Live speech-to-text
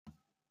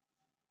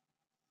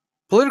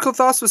Political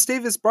Thoughts with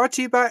Steve is brought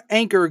to you by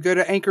Anchor. Go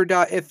to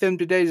anchor.fm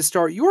today to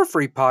start your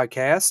free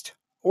podcast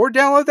or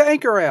download the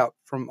Anchor app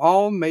from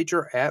all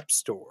major app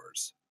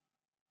stores.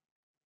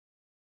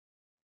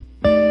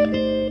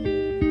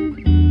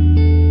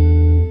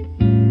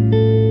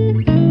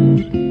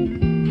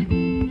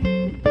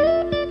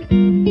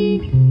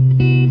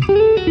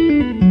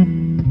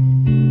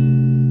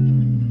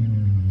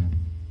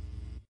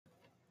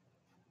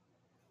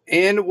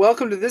 And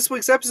welcome to this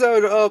week's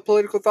episode of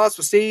Political Thoughts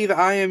with Steve.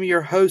 I am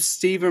your host,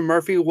 Stephen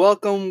Murphy.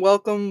 Welcome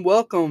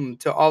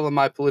to all of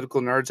my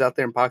political nerds out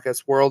there in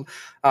podcast world.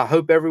 I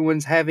hope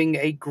everyone's having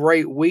a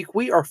great week.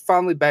 We are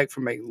finally back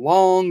from a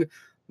long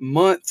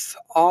month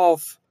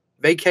off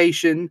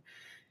vacation.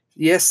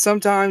 Yes,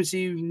 sometimes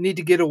you need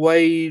to get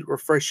away,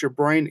 refresh your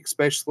brain,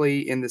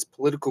 especially in this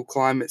political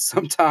climate.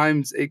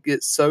 Sometimes it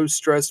gets so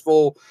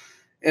stressful,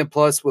 and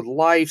plus with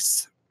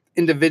life's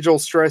individual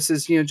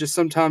stresses, just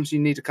sometimes you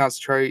need to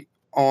concentrate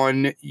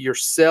on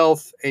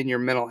yourself and your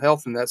mental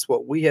health. And that's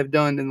what we have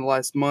done in the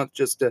last month,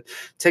 just to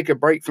take a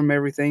break from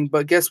everything.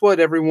 But guess what,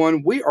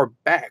 everyone? We are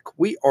back.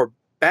 We are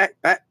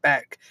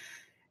back.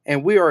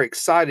 And we are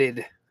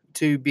excited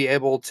to be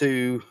able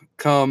to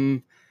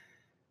come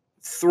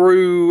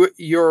through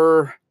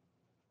your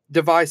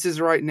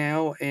devices right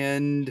now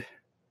and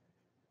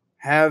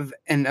have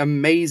an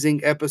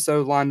amazing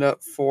episode lined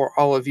up for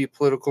all of you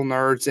political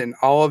nerds and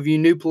all of you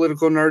new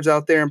political nerds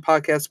out there in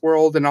podcast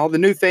world, and all the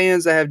new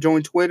fans that have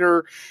joined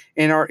Twitter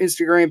and our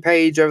Instagram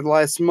page over the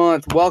last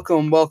month.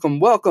 Welcome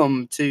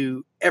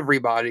to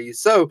everybody.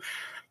 So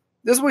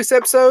this week's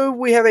episode,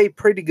 we have a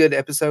pretty good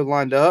episode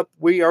lined up.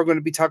 We are going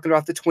to be talking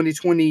about the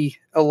 2020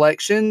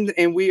 election,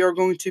 and we are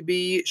going to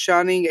be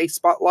shining a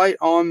spotlight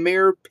on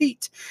Mayor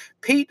Pete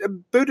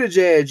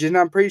Buttigieg. And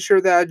I'm pretty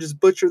sure that I just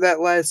butchered that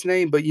last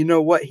name, but you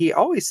know what? He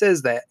always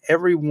says that.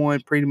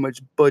 Everyone pretty much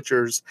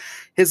butchers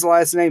his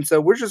last name, so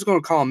we're just going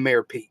to call him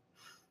Mayor Pete.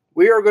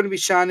 We are going to be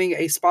shining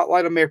a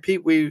spotlight on Mayor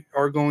Pete. We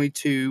are going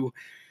to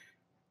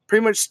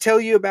pretty much tell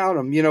you about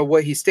him,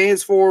 what he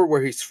stands for,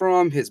 where he's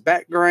from, his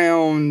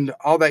background,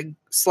 all that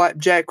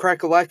slapjack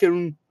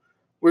crack-a-lackin'.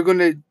 We're going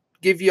to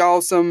give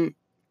y'all some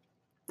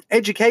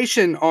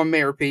education on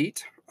Mayor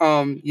Pete.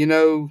 I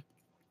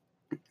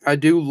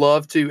do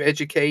love to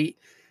educate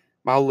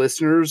my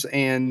listeners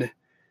and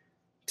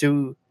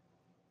to,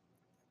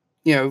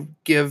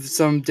 give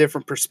some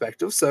different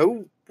perspectives.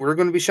 So we're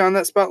going to be shining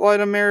that spotlight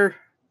on Mayor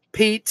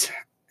Pete.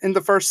 In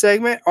the first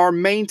segment, our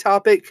main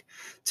topic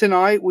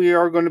tonight, we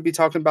are going to be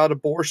talking about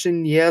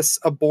abortion. Yes,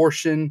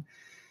 abortion.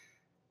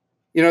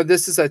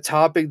 This is a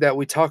topic that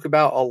we talk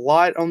about a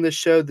lot on this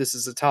show. This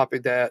is a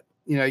topic that,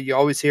 you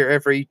always hear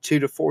every 2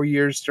 to 4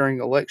 years during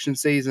election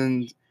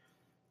season.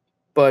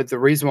 But the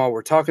reason why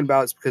we're talking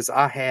about it is because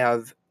I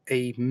have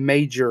a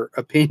major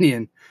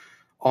opinion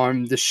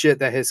on the shit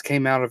that has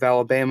came out of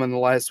Alabama in the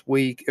last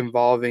week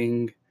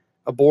involving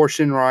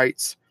abortion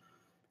rights.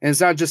 And it's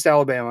not just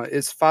Alabama.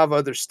 It's 5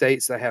 other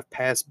states that have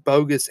passed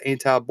bogus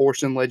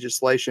anti-abortion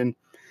legislation.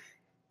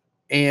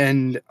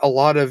 And a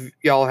lot of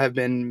y'all have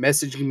been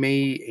messaging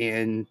me,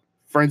 and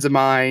friends of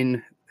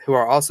mine who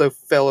are also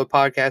fellow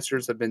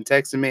podcasters have been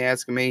texting me,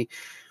 asking me,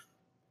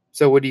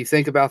 so what do you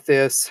think about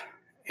this?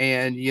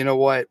 And you know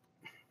what?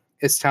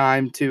 It's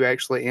time to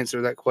actually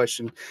answer that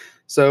question.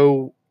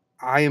 So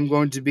I am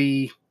going to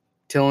be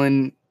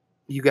telling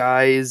you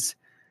guys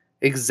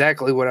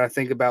exactly what I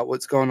think about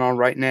what's going on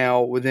right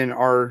now within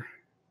our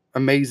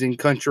amazing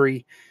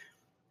country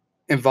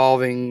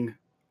involving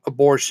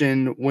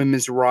abortion,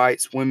 women's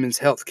rights, women's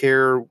health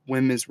care,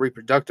 women's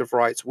reproductive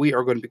rights. We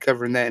are going to be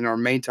covering that in our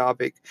main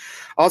topic.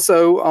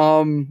 Also,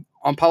 on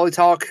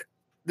Polytalk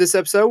this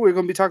episode, we're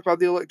going to be talking about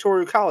the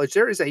Electoral College.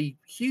 There is a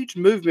huge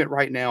movement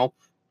right now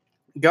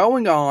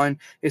going on,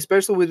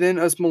 especially within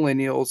us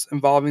millennials,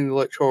 involving the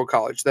Electoral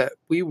College, that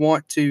we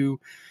want to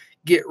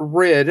get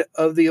rid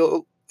of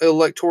the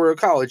Electoral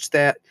College,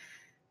 that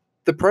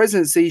the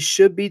presidency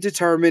should be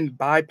determined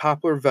by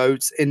popular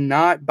votes and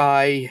not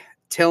by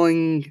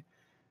telling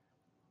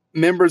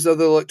members of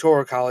the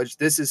Electoral College,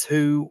 this is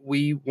who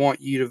we want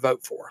you to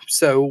vote for.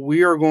 So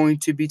we are going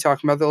to be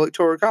talking about the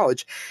Electoral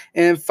College.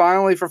 And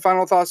finally, for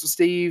Final Thoughts with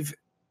Steve,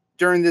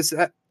 during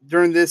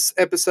this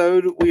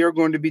episode, we are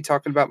going to be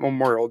talking about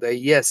Memorial Day.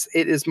 Yes,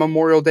 it is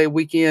Memorial Day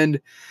weekend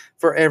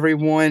for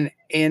everyone.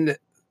 And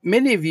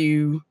many of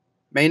you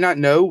may not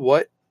know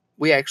what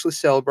we actually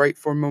celebrate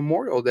for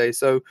Memorial Day.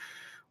 So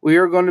we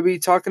are going to be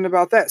talking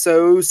about that.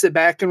 So sit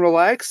back and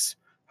relax.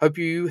 Hope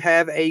you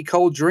have a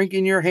cold drink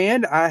in your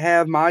hand. I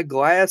have my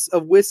glass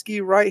of whiskey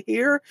right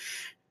here.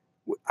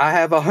 I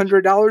have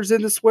 $100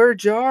 in the swear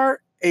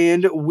jar,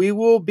 and we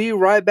will be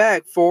right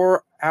back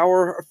for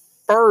our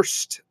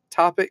first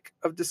topic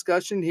of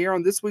discussion here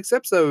on this week's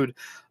episode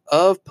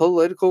of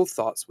Political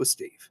Thoughts with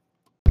Steve.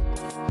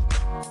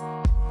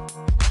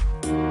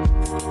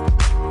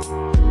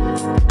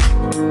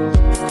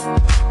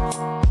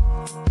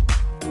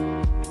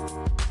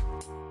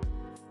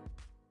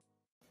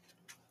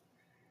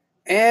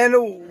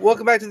 And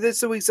welcome back to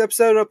this week's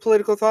episode of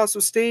Political Thoughts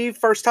with Steve.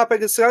 First topic of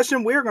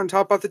discussion, we're going to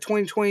talk about the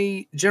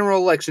 2020 general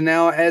election.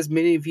 Now, as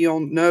many of you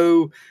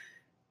know,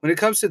 when it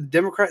comes to the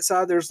Democrat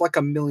side, there's like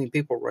 1 million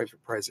people running for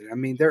president. I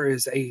mean, there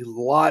is a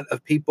lot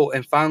of people.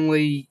 And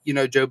finally,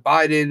 Joe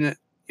Biden,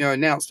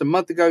 announced a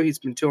month ago he's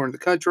been touring the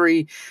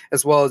country,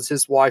 as well as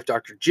his wife,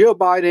 Dr. Jill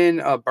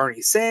Biden,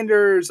 Bernie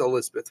Sanders,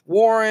 Elizabeth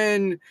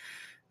Warren,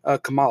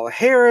 Kamala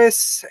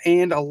Harris,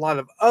 and a lot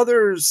of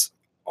others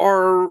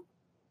are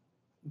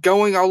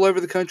going all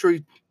over the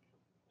country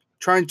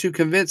trying to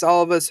convince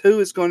all of us who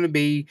is going to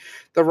be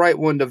the right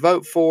one to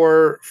vote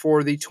for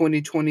the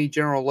 2020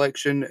 general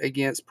election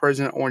against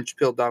President Orange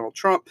Peel Donald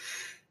Trump.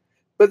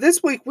 But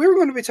this week, we're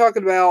going to be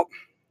talking about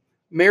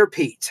Mayor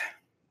Pete.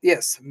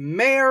 Yes,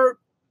 Mayor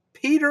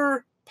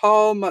Peter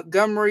Paul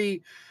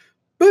Montgomery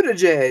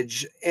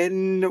Buttigieg.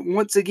 And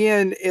once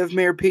again, if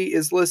Mayor Pete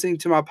is listening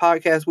to my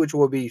podcast, which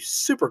will be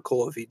super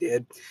cool if he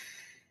did,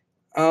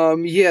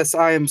 yes,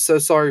 I am so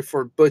sorry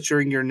for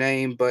butchering your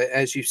name, but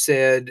as you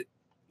said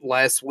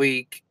last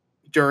week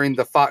during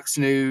the Fox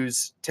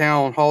News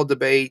town hall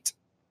debate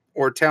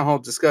or town hall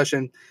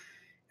discussion,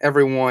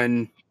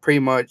 everyone pretty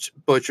much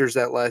butchers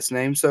that last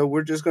name, so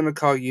we're just going to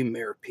call you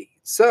Mayor Pete.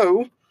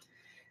 So,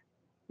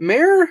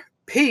 Mayor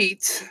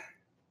Pete,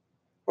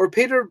 or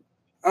Peter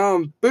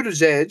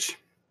Buttigieg,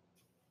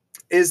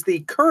 is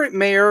the current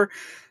mayor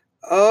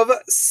of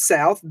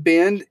South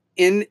Bend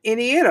in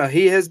Indiana.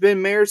 He has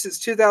been mayor since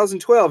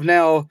 2012.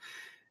 Now,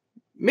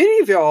 many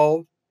of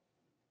y'all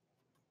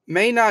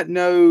may not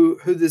know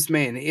who this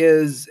man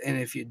is, and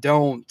if you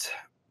don't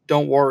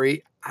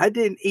worry. I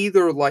didn't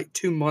either like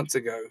 2 months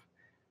ago.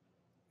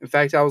 In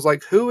fact, I was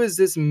like, who is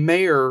this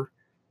mayor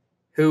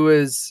who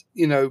is,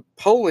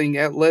 polling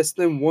at less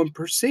than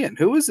 1%?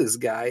 Who is this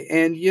guy?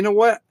 And you know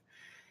what?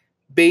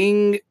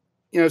 Being,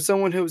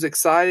 someone who was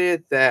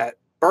excited that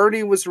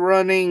Bernie was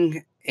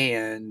running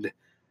and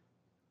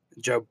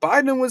Joe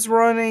Biden was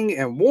running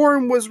and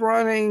Warren was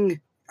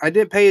running, I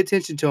didn't pay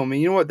attention to him. And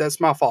you know what?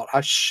 That's my fault.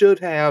 I should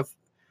have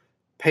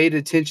paid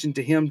attention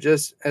to him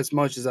just as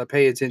much as I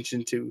pay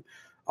attention to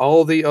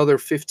all the other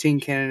 15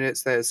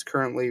 candidates that is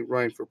currently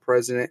running for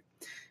president.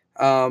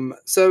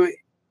 So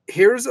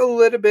here's a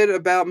little bit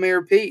about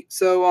Mayor Pete.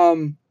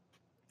 So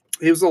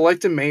he was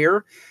elected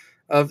mayor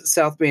of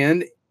South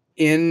Bend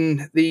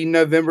in the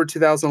November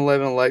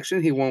 2011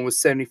 election. He won with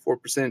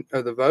 74%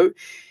 of the vote.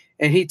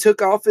 And he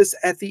took office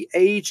at the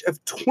age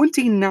of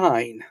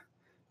 29,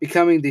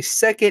 becoming the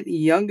second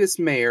youngest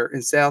mayor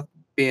in South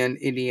Bend,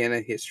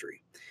 Indiana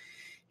history.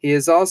 He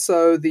is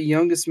also the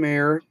youngest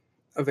mayor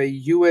of a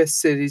U.S.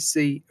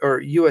 city.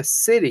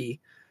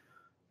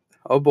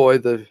 Oh boy,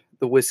 the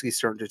whiskey's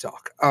starting to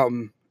talk.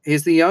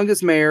 He's the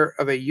youngest mayor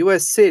of a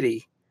U.S.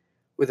 city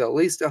with at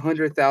least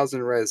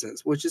 100,000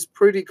 residents, which is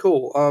pretty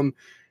cool.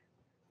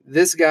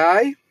 This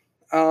guy,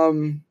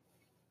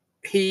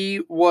 he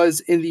was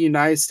in the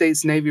United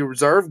States Navy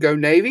Reserve. Go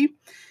Navy.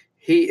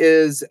 He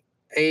is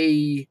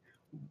a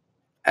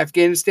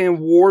Afghanistan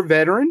war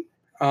veteran.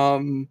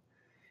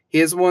 He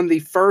is one of the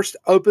first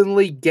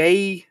openly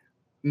gay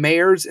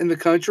mayors in the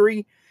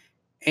country,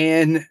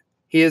 and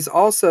he is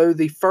also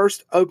the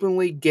first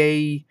openly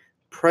gay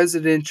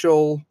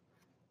presidential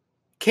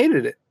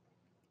candidate,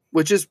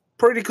 which is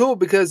pretty cool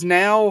because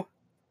now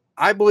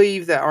I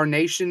believe that our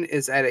nation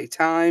is at a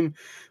time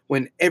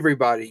when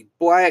everybody,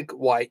 black,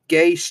 white,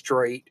 gay,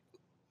 straight,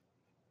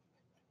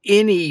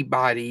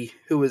 anybody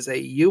who is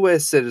a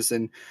U.S.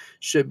 citizen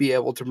should be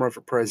able to run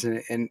for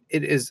president. And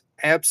it is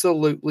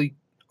absolutely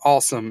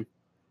awesome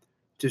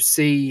to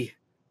see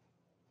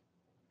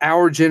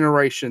our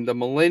generation, the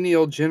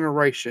millennial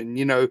generation,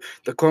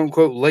 the quote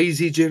unquote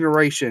lazy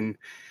generation,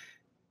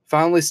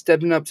 finally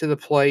stepping up to the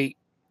plate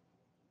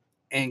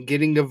and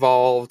getting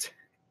involved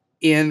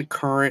in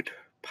current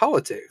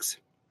politics.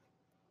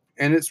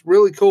 And it's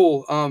really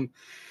cool.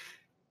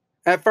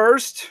 At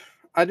first,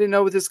 I didn't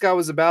know what this guy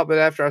was about, but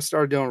after I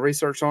started doing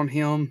research on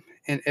him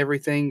and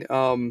everything,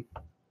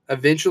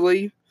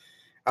 eventually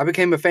I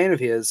became a fan of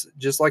his,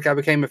 just like I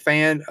became a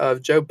fan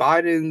of Joe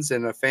Biden's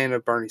and a fan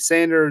of Bernie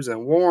Sanders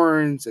and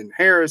Warren's and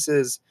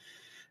Harris's.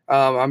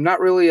 I'm not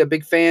really a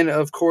big fan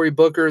of Cory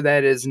Booker.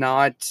 That is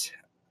not,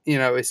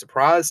 a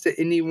surprise to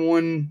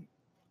anyone.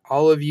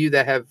 All of you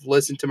that have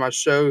listened to my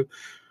show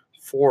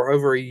for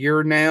over a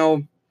year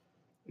now,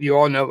 you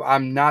all know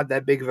I'm not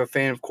that big of a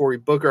fan of Cory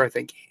Booker. I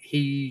think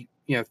he,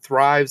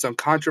 thrives on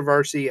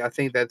controversy. I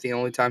think that the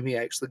only time he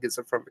actually gets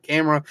in front of a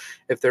camera,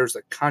 if there's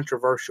a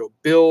controversial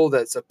bill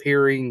that's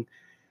appearing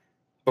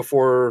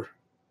before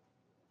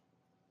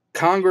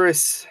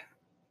Congress,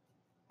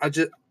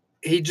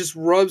 he just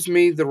rubs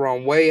me the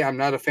wrong way. I'm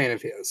not a fan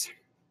of his.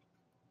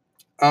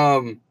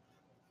 But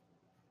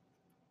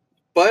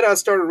I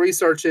started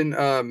researching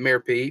Mayor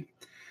Pete.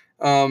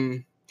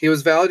 He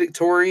was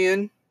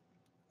valedictorian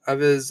of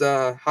his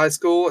high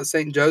school at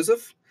St.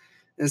 Joseph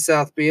in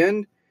South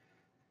Bend.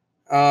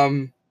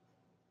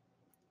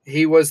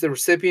 He was the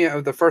recipient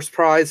of the first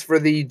prize for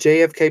the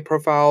JFK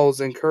Profiles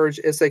and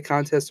Courage Essay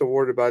Contest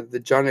awarded by the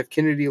John F.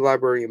 Kennedy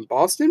Library in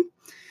Boston.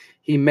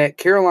 He met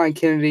Caroline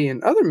Kennedy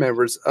and other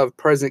members of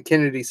President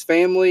Kennedy's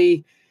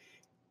family.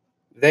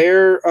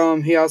 There,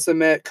 he also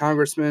met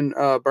Congressman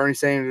Bernie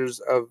Sanders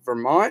of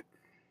Vermont,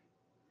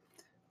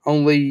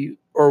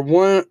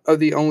 one of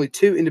the only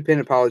two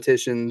independent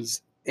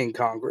politicians in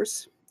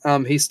Congress.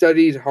 He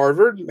studied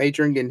Harvard,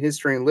 majoring in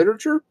history and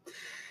literature.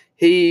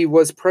 He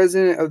was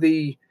president of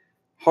the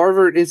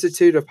Harvard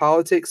Institute of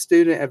Politics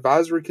Student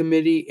Advisory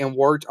Committee and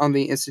worked on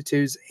the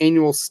Institute's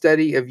annual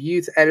study of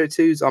youth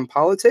attitudes on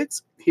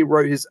politics. He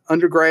wrote his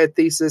undergrad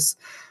thesis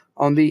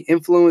on the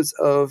influence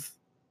of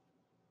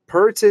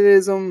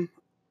Puritanism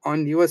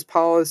on U.S.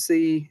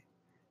 policy.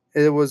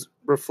 It was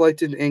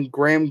reflected in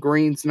Graham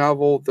Greene's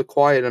novel, The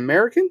Quiet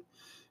American.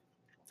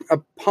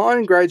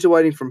 Upon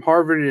graduating from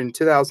Harvard in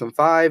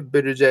 2005,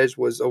 Buttigieg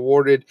was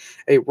awarded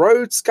a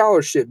Rhodes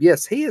Scholarship.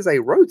 Yes, he is a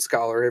Rhodes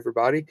Scholar,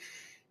 everybody.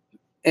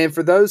 And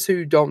for those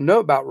who don't know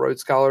about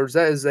Rhodes Scholars,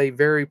 that is a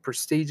very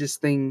prestigious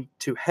thing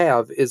to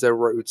have, is a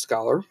Rhodes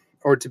Scholar,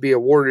 or to be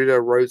awarded a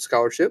Rhodes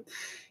Scholarship.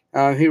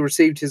 He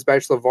received his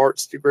Bachelor of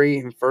Arts degree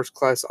in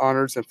first-class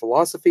honors in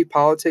philosophy,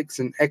 politics,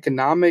 and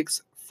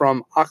economics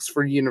from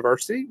Oxford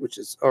University,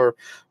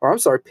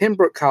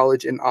 Pembroke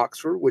College in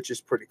Oxford, which is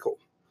pretty cool.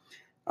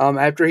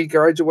 After he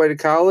graduated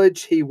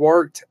college, he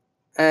worked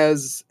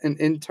as an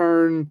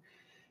intern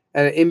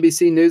at an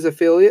NBC News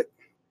affiliate.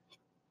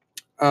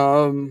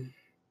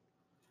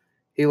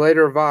 He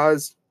later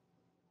advised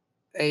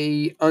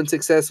a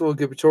unsuccessful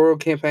gubernatorial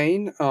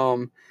campaign.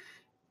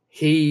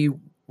 He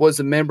was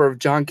a member of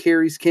John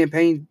Kerry's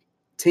campaign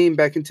team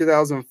back in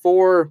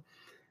 2004.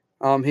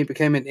 He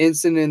became an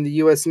ensign in the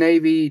U.S.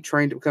 Navy,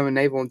 trained to become a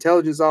naval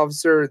intelligence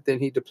officer. Then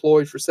he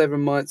deployed for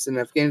 7 months in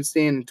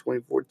Afghanistan in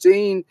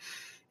 2014,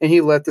 and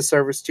he left the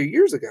service 2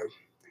 years ago.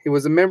 He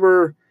was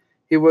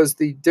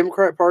the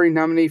Democrat Party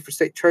nominee for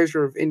state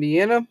treasurer of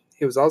Indiana.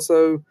 He was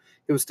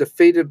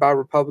defeated by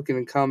Republican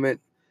incumbent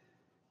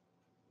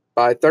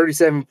by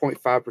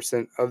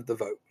 37.5% of the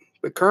vote.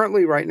 But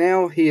currently, right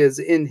now, he is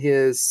in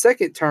his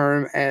second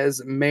term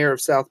as mayor of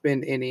South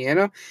Bend,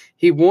 Indiana.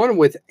 He won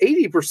with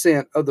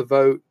 80% of the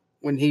vote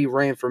when he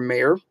ran for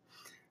mayor.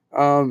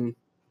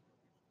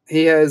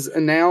 He has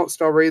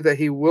announced already that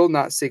he will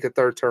not seek a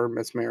third term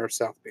as mayor of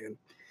South Bend.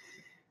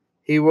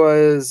 He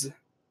ran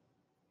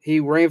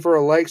for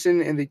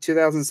election in the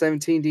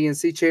 2017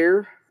 DNC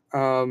chair.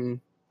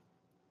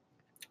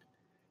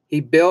 He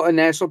built a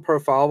national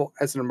profile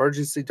as an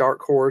emerging dark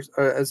horse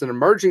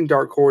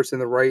in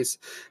the race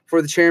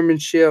for the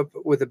chairmanship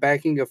with the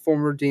backing of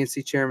former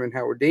DNC chairman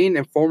Howard Dean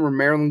and former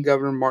Maryland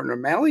Governor Martin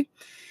O'Malley.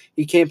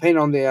 He campaigned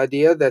on the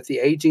idea that the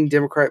aging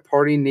Democrat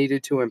Party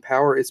needed to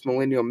empower its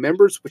millennial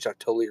members, which I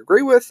totally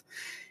agree with.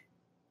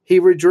 He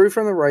withdrew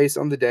from the race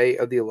on the day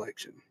of the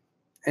election.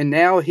 And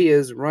now he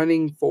is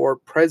running for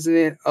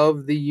president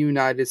of the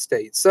United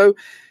States. So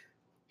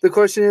the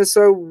question is,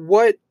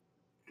 what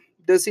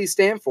does he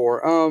stand for?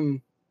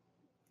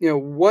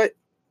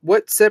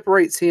 What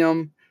separates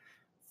him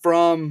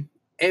from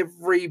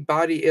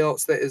everybody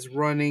else that is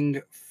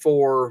running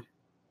for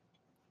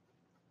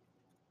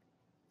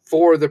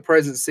the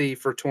presidency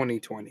for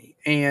 2020?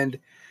 And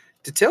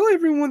to tell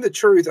everyone the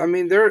truth, I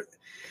mean,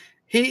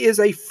 he is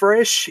a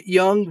fresh,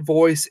 young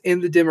voice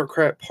in the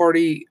Democrat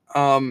Party.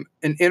 An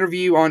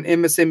interview on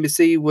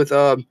MSNBC with,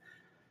 I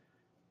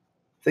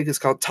think it's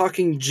called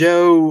Talking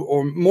Joe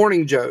or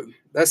Morning Joe.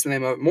 That's the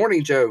name of it,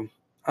 Morning Joe.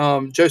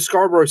 Joe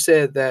Scarborough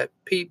said that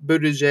Pete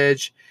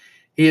Buttigieg,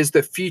 he is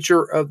the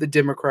future of the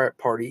Democrat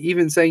Party.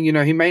 Even saying,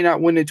 he may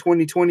not win in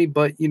 2020,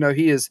 but,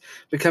 he is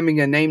becoming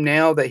a name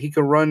now that he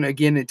can run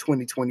again in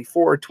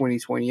 2024 or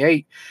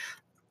 2028.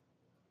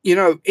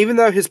 Even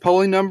though his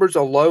polling numbers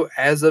are low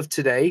as of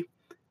today,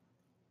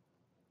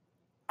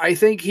 I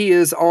think he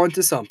is on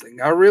to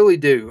something. I really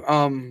do.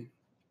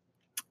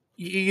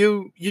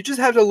 You just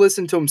have to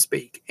listen to him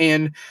speak.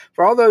 And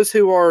for all those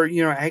who are,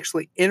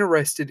 actually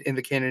interested in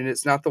the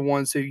candidates, not the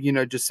ones who,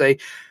 just say,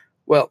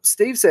 well,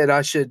 Steve said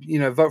I should,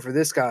 vote for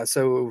this guy.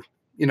 So,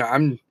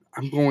 I'm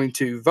going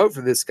to vote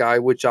for this guy,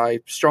 which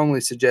I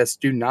strongly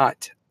suggest do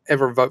not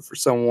ever vote for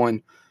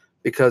someone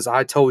because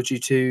I told you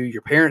to,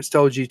 your parents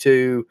told you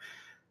to,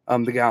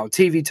 the guy on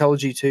TV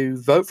told you to.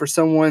 Vote for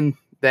someone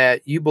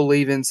that you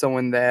believe in,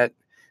 someone that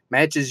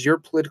matches your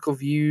political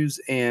views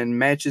and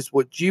matches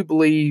what you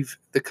believe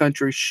the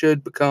country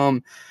should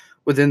become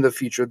within the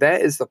future.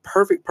 That is the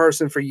perfect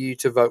person for you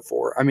to vote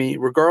for. I mean,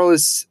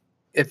 regardless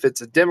if it's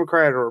a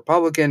Democrat or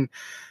Republican,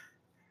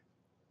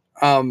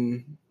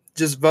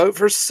 just vote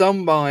for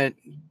someone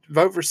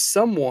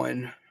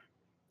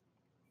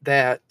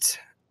that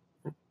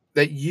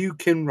you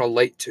can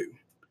relate to.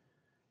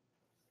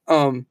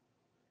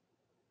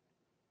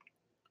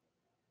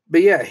 But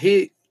yeah,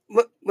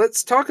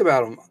 let's talk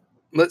about him.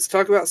 Let's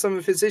talk about some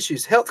of his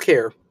issues.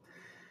 Healthcare.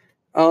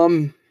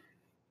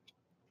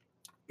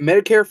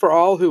 Medicare for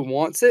all who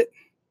wants it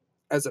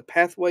as a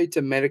pathway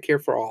to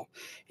Medicare for all.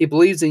 He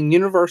believes in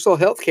universal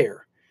health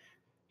care.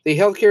 The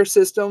healthcare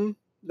system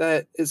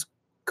that is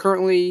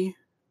currently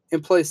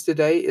in place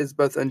today is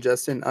both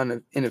unjust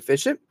and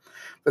inefficient.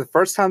 For the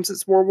first time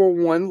since World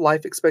War I,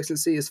 life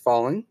expectancy is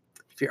falling.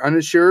 If you're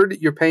uninsured,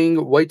 you're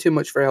paying way too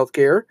much for health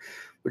care,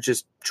 which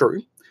is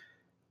true.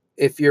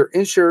 If you're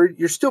insured,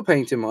 you're still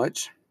paying too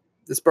much.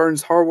 This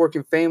burdens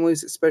hardworking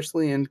families,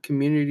 especially in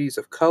communities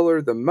of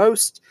color, the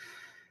most.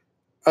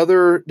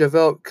 Other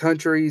developed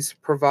countries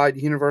provide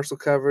universal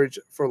coverage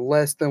for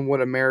less than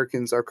what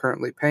Americans are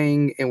currently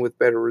paying, and with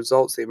better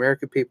results, the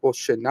American people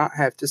should not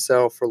have to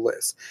settle for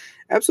less.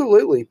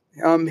 Absolutely.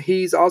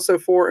 He's also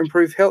for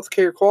improved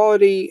healthcare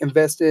quality,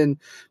 invest in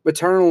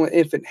maternal and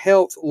infant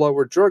health,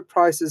 lower drug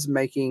prices,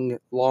 making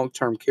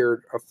long-term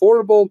care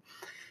affordable,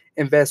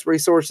 invest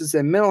resources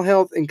in mental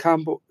health, and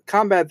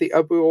combat the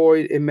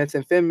opioid and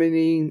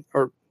methamphetamine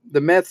or the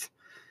meth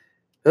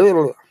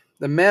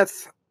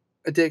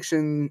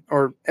addiction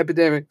or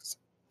epidemics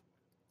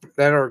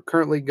that are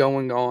currently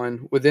going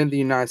on within the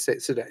United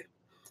States today.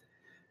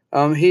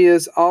 He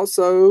is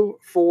also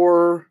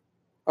for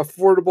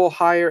affordable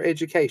higher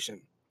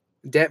education,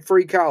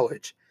 debt-free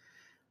college,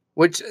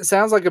 which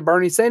sounds like a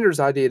Bernie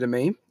Sanders idea to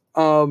me.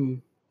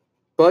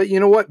 But you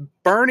know what?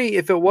 Bernie,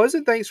 if it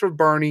wasn't thanks for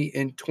Bernie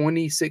in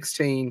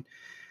 2016,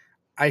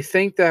 I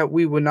think that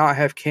we would not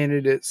have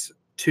candidates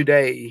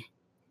today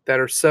that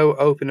are so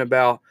open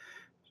about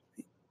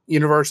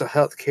universal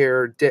health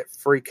care,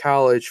 debt-free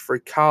college, free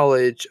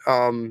college,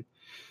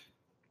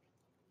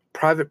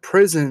 private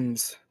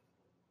prisons,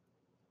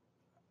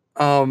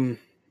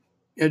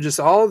 just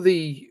all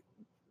the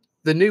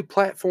new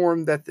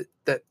platform that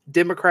that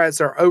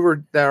Democrats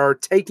are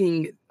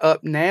taking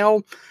up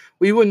now.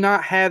 We would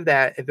not have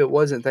that if it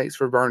wasn't thanks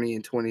for Bernie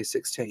in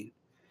 2016.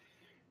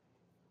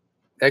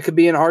 That could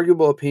be an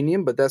arguable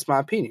opinion, but that's my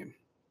opinion.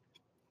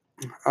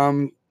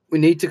 We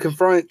need to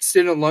confront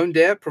student loan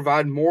debt,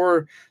 provide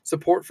more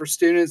support for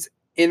students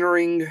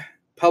entering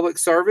public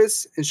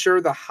service,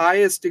 ensure the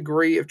highest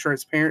degree of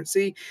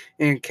transparency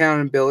and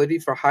accountability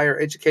for higher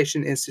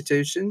education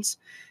institutions,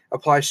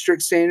 apply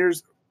strict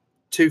standards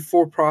to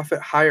for-profit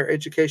higher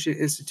education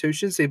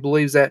institutions. He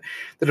believes that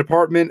the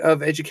Department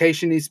of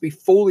Education needs to be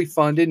fully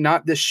funded,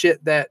 not the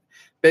shit that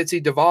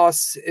Betsy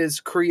DeVos is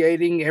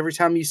creating. Every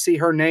time you see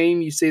her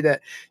name, you see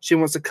that she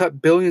wants to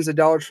cut billions of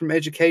dollars from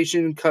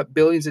education, cut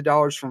billions of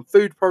dollars from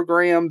food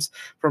programs,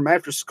 from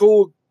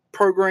after-school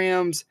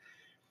programs.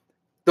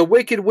 The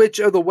Wicked Witch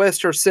of the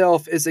West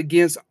herself is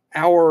against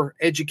our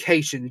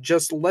education.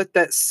 Just let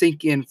that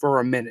sink in for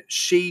a minute.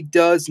 She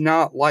does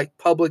not like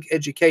public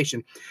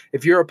education.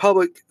 If you're a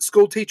public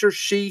school teacher,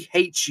 she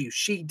hates you.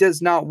 She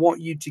does not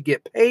want you to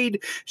get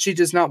paid. She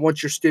does not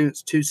want your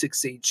students to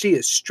succeed. She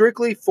is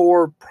strictly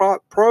for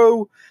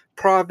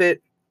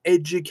pro-private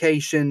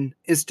education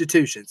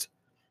institutions.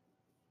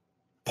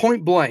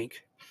 Point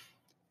blank.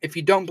 If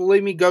you don't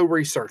believe me, go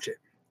research it.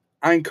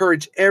 I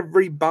encourage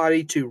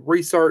everybody to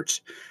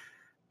research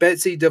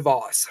Betsy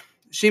DeVos.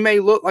 She may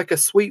look like a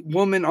sweet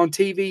woman on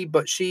TV,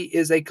 but she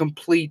is a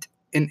complete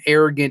and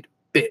arrogant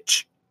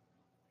bitch.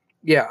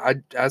 Yeah,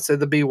 I said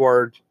the B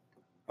word.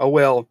 Oh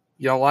well,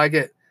 you don't like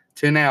it?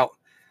 Tune out.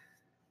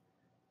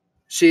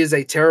 She is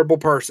a terrible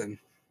person.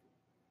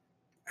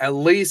 At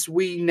least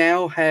we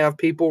now have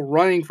people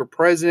running for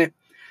president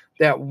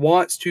that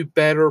wants to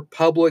better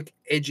public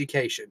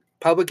education.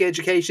 Public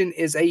education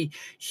is a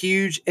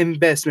huge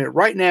investment.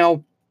 Right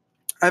now,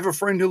 I have a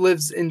friend who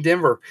lives in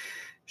Denver.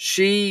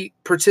 She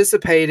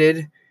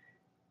participated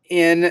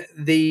in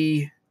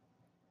the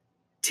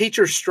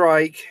teacher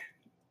strike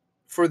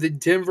for the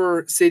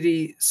Denver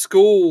City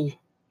School,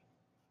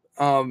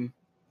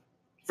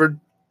 for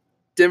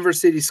Denver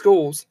City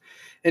Schools,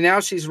 and now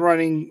she's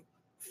running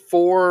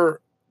for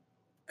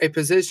a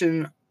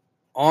position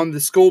on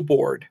the school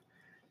board.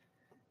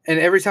 And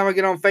every time I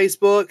get on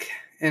Facebook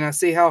and I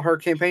see how her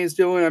campaign is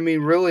doing, I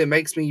mean, really, it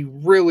makes me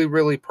really,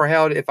 really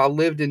proud. If I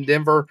lived in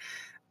Denver,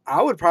 I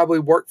would probably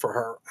work for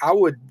her. I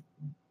would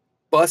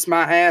bust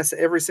my ass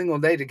every single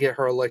day to get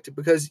her elected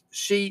because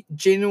she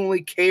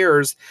genuinely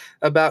cares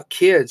about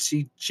kids.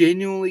 She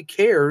genuinely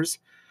cares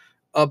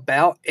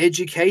about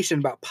education,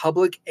 about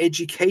public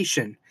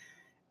education.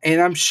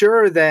 And I'm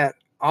sure that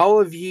all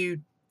of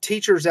you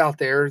teachers out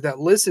there that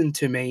listen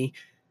to me,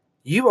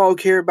 you all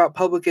care about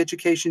public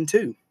education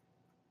too.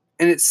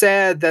 And it's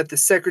sad that the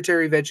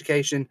Secretary of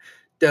Education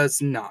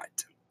does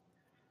not.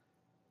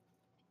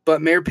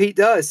 But Mayor Pete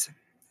does.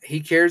 He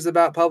cares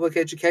about public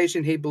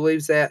education. He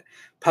believes that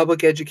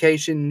public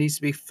education needs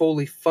to be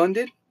fully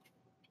funded.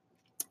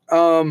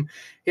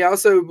 He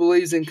also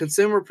believes in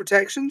consumer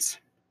protections,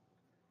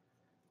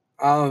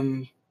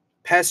 pass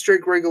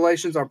strict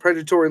regulations on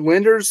predatory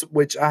lenders,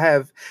 which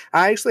I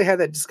actually had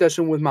that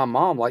discussion with my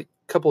mom like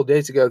a couple of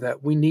days ago,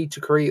 that we need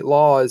to create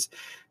laws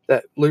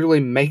that literally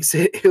makes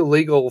it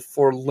illegal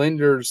for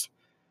lenders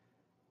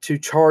to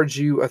charge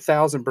you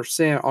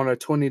 1,000% on a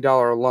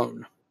 $20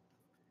 loan.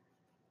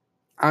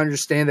 I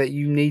understand that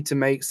you need to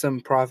make some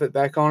profit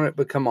back on it,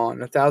 but come on,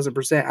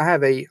 1,000%. I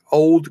have a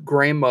old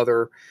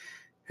grandmother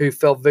who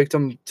fell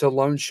victim to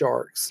loan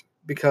sharks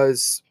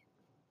because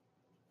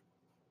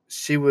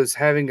she was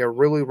having a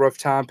really rough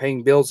time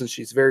paying bills, and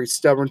she's very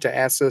stubborn to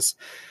ask us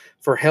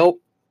for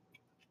help.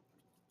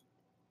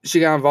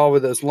 She got involved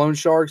with those loan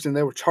sharks, and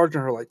they were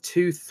charging her like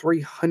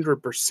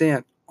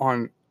 200-300%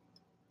 on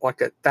like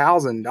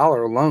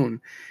 $1,000 loan,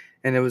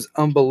 and it was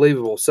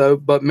unbelievable. So,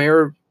 but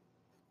Mayor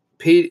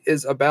Pete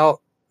is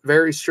about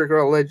very strict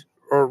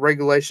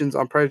regulations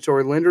on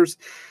predatory lenders,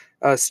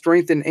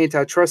 strengthen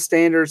antitrust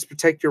standards,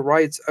 protect your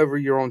rights over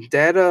your own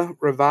data,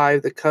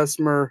 revive the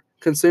Consumer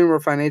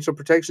Financial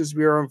Protections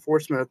Bureau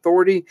Enforcement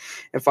Authority,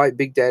 and fight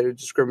big data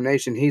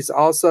discrimination. He's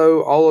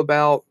also all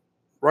about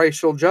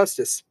racial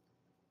justice.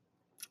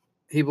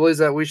 He believes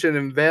that we should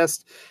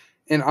invest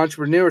in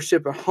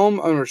entrepreneurship and home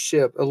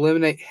ownership,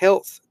 eliminate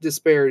health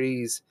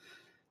disparities,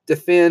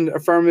 defend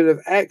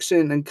affirmative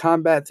action, and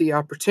combat the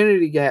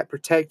opportunity gap,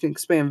 protect and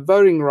expand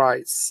voting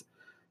rights,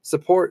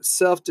 support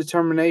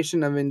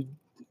self-determination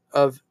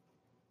of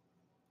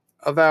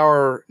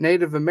our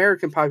Native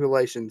American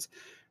populations,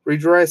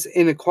 redress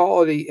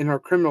inequality in our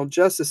criminal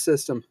justice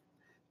system,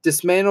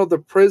 dismantle the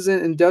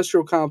prison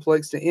industrial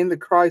complex to end the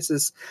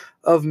crisis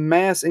of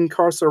mass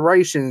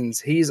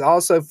incarcerations. He's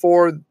also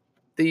for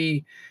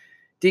the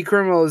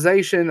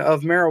decriminalization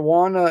of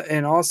marijuana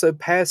and also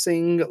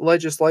passing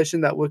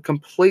legislation that would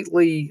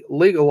completely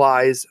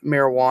legalize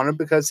marijuana,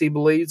 because he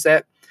believes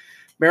that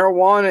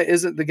marijuana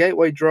isn't the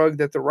gateway drug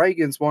that the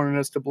Reagans wanted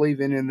us to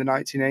believe in the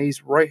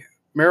 1980s.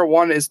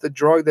 Marijuana is the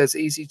drug that's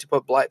easy to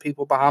put black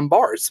people behind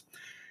bars.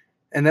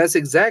 And that's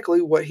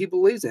exactly what he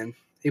believes in.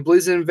 He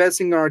believes in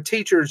investing in our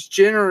teachers,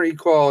 gender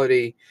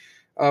equality,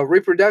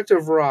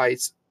 reproductive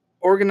rights,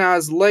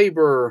 organized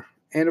labor,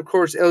 and of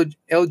course,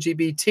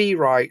 LGBT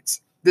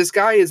rights. This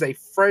guy is a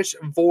fresh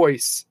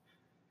voice.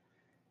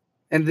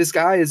 And this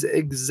guy is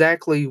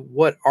exactly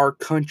what our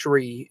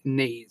country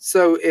needs.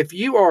 So if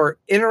you are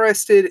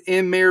interested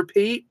in Mayor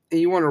Pete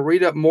and you want to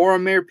read up more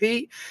on Mayor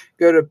Pete,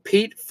 go to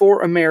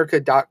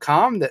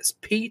PeteForAmerica.com. That's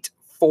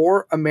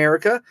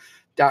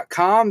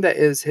PeteForAmerica.com. That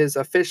is his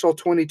official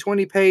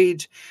 2020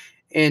 page.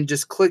 And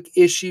just click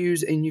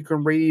issues and you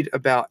can read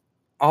about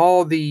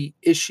all the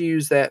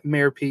issues that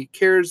Mayor Pete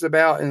cares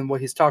about and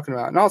what he's talking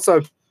about. And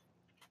also,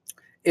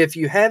 if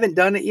you haven't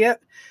done it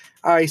yet,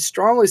 I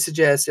strongly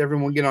suggest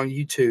everyone get on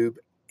YouTube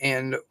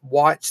and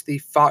watch the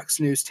Fox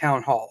News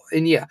town hall.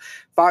 And yeah,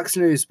 Fox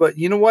News. But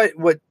you know what?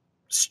 What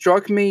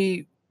struck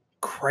me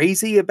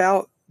crazy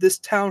about this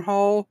town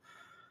hall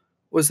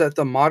was that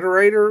the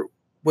moderator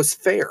was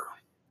fair.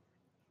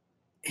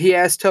 He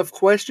asked tough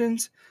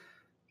questions,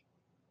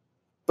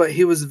 but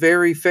he was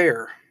very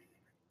fair.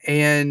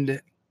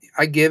 And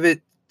I give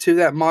it to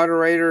that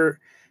moderator.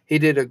 He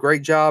did a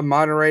great job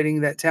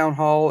moderating that town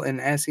hall and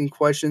asking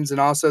questions, and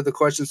also the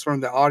questions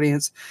from the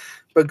audience.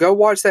 But go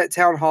watch that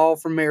town hall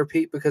from Mayor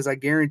Pete, because I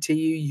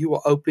guarantee you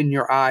will open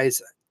your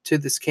eyes to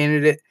this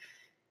candidate.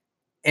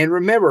 And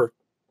remember,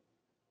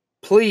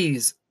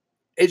 please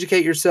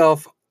educate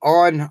yourself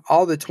on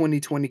all the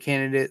 2020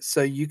 candidates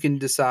so you can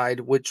decide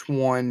which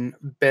one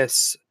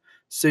best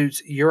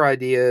suits your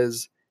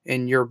ideas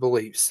and your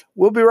beliefs.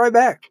 We'll be right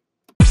back.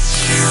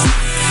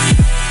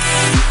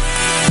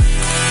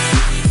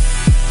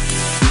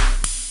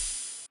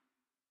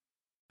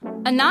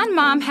 A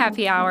Non-Mom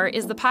Happy Hour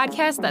is the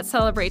podcast that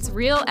celebrates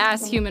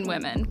real-ass human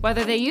women,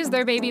 whether they use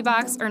their baby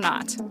box or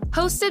not.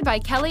 Hosted by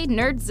Kelly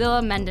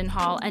Nerdzilla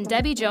Mendenhall and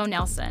Debbie Jo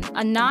Nelson,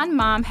 a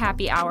Non-Mom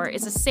Happy Hour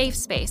is a safe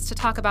space to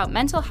talk about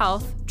mental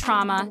health,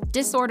 trauma,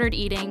 disordered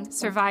eating,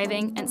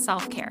 surviving, and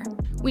self-care.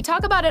 We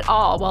talk about it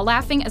all while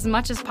laughing as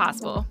much as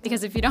possible,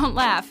 because if you don't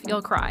laugh,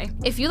 you'll cry.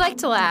 If you like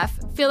to laugh,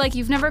 feel like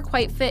you've never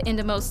quite fit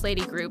into most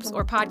lady groups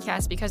or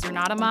podcasts because you're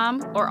not a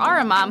mom, or are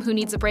a mom who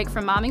needs a break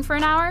from momming for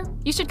an hour,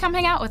 you should come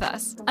hang out with us.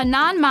 A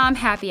Non-Mom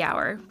Happy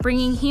Hour,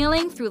 bringing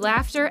healing through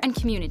laughter and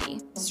community.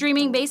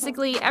 Streaming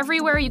basically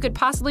everywhere you could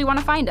possibly want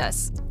to find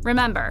us.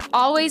 Remember,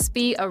 always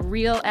be a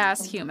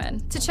real-ass human.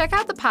 To check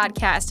out the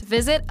podcast,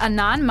 visit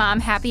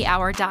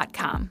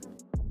anonmomhappyhour.com.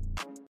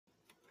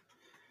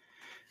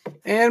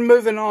 And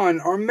moving on,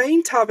 our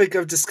main topic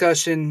of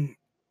discussion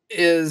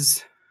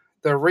is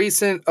the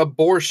recent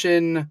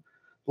abortion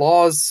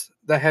laws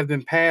that have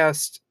been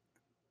passed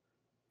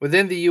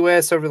within the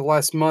U.S. over the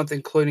last month,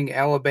 including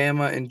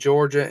Alabama and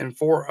Georgia and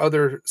 4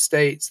 other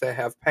states that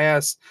have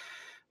passed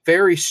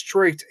very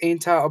strict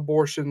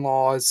anti-abortion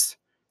laws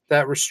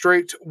that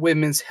restrict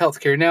women's health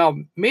care. Now,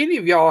 many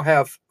of y'all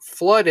have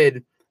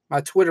flooded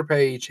my Twitter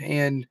page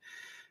and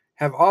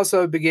have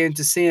also begun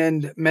to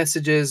send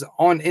messages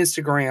on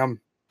Instagram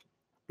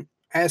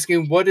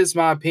asking what is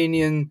my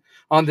opinion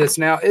on this.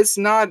 Now, it is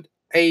not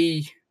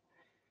a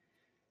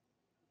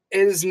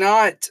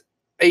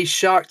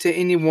shock to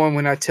anyone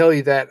when I tell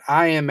you that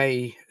I am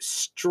a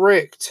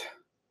strict,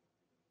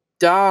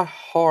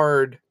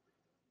 die-hard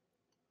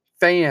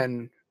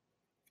fan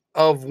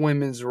of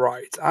women's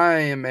rights.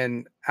 I'm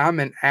an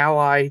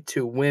ally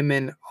to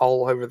women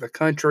all over the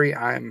country.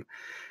 I'm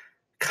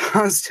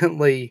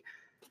constantly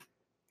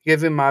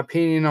giving my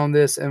opinion on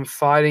this and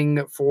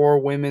fighting for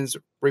women's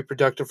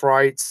reproductive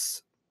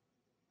rights.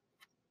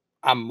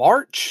 I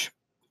march.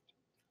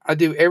 I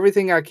do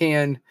everything I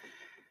can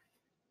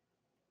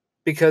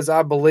because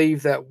I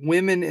believe that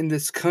women in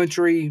this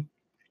country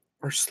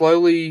are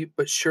slowly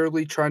but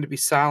surely trying to be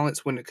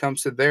silenced when it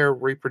comes to their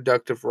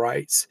reproductive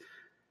rights.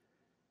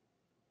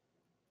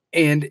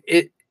 And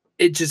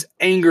it just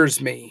angers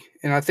me.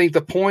 And I think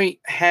the point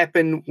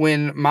happened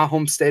when my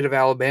home state of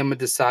Alabama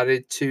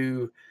decided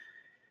to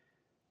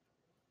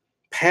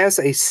pass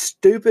a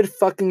stupid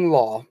fucking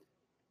law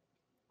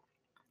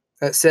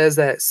that says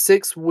that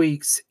 6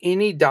 weeks,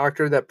 any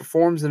doctor that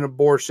performs an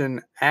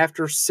abortion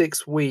after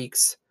 6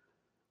 weeks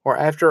or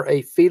after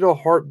a fetal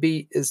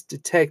heartbeat is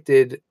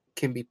detected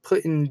can be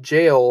put in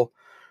jail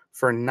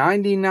for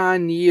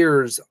 99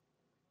 years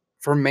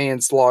for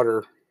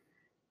manslaughter.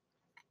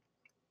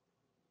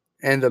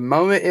 And the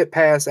moment it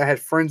passed, I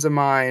had friends of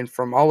mine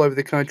from all over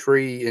the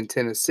country in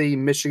Tennessee,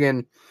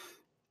 Michigan,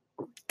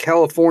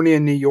 California,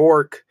 New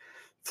York,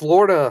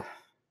 Florida,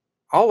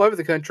 all over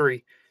the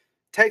country,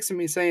 texting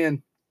me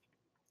saying,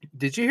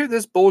 "Did you hear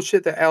this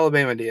bullshit that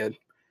Alabama did?"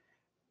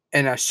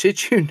 And I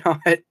shit you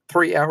not,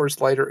 3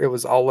 hours later, it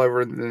was all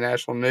over the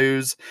national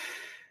news.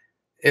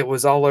 It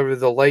was all over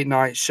the late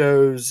night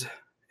shows.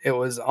 It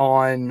was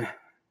on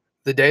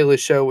The Daily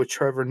Show with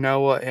Trevor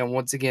Noah. And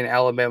once again,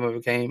 Alabama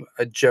became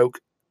a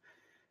joke.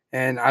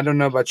 And I don't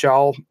know about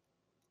y'all.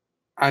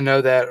 I know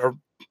that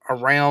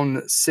around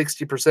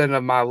 60%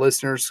 of my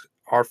listeners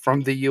are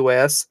from the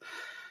U.S.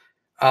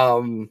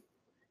 But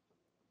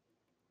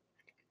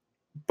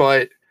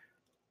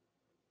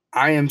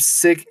I am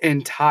sick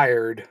and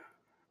tired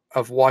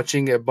of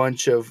watching a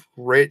bunch of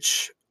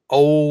rich,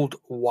 old,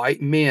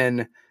 white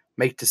men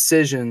make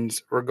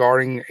decisions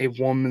regarding a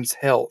woman's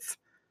health,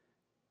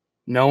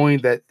 knowing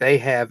that they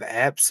have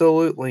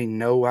absolutely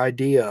no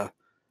idea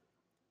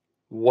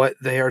what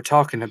they are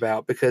talking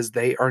about because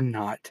they are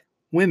not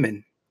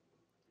women.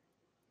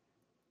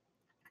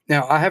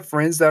 Now, I have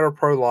friends that are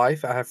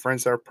pro-life. I have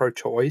friends that are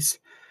pro-choice.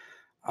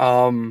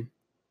 I'm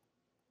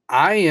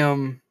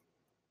in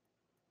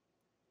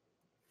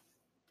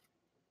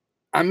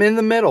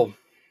the middle.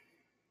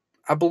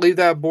 I believe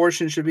that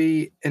abortion should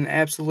be an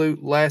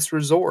absolute last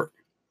resort.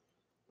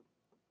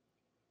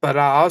 But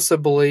I also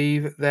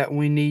believe that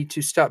we need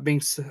to stop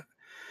being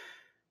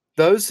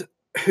those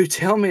who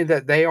tell me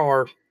that they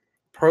are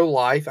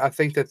pro-life. I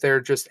think that they're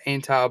just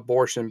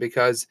anti-abortion,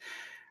 because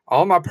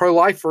all my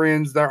pro-life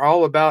friends, they're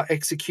all about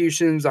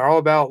executions. They're all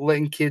about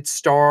letting kids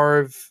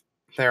starve.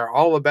 They're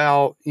all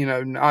about,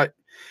 not,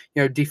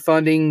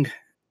 defunding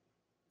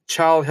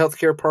child health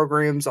care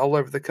programs all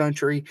over the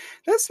country.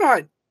 That's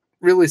not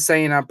really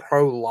saying I'm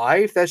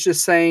pro-life. That's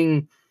just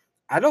saying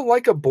I don't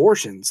like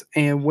abortions.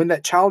 And when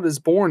that child is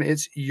born,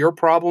 it's your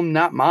problem,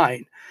 not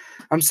mine.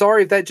 I'm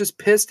sorry if that just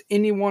pissed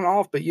anyone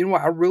off, but you know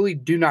what? I really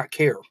do not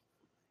care.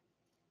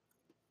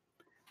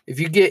 If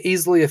you get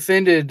easily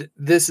offended,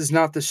 this is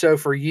not the show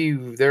for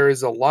you. There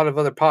is a lot of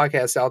other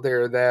podcasts out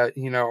there that,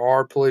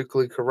 are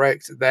politically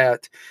correct,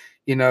 that,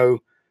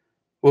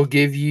 will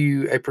give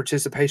you a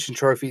participation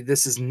trophy.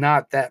 This is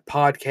not that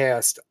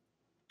podcast.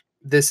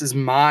 This is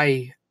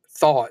my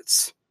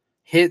thoughts,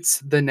 hence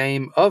the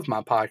name of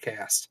my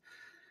podcast.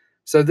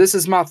 So this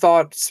is my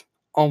thoughts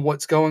on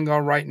what's going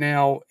on right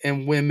now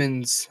in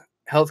women's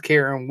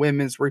healthcare and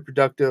women's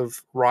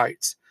reproductive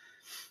rights.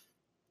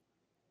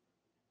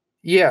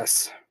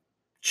 Yes,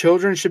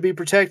 children should be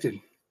protected.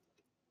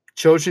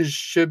 Children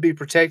should be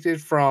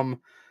protected from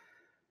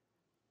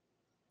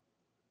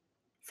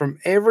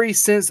every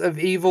sense of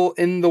evil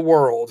in the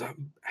world.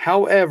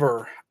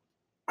 However,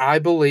 I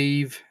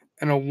believe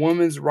in a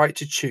woman's right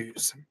to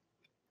choose.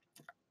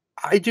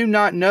 I do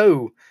not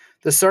know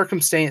the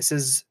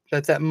circumstances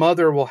that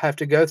mother will have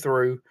to go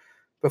through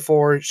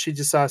before she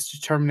decides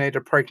to terminate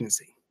a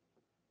pregnancy.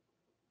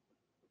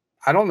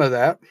 I don't know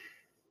that.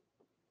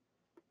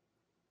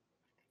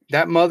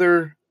 That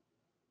mother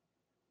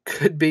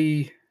could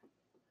be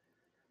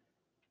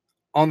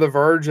on the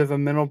verge of a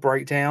mental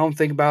breakdown,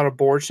 think about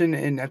abortion,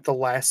 and at the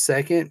last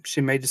second,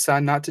 she may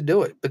decide not to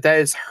do it. But that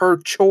is her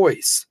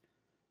choice.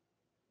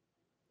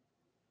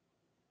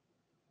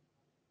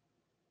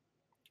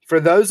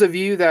 For those of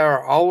you that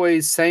are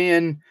always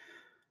saying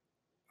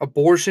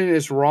abortion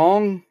is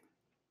wrong,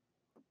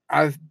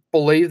 I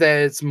believe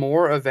that it's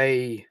more of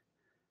a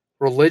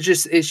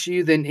religious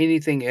issue than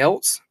anything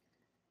else.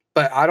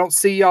 But I don't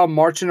see y'all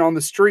marching on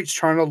the streets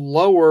trying to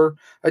lower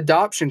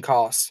adoption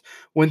costs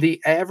when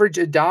the average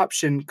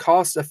adoption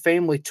costs a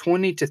family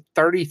 $20,000 to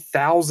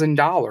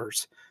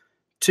 $30,000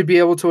 to be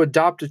able to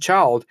adopt a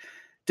child.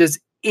 Does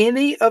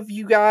any of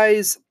you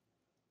guys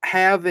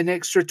have an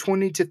extra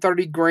 20 to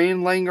 30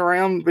 grand laying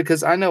around?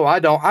 Because I know I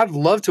don't. I'd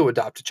love to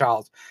adopt a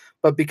child,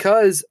 but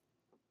because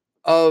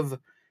of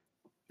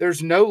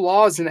there's no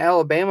laws in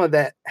Alabama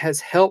that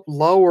has helped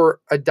lower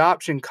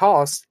adoption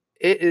costs,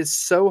 it is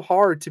so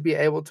hard to be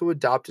able to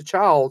adopt a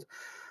child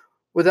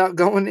without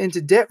going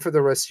into debt for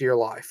the rest of your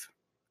life.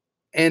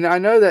 And I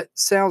know that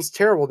sounds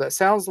terrible. That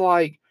sounds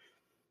like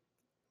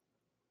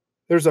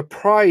there's a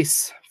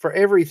price for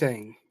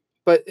everything,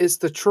 but it's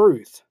the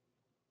truth.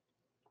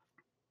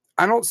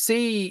 I don't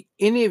see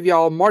any of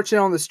y'all marching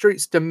on the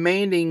streets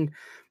demanding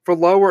for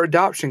lower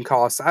adoption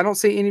costs. I don't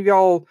see any of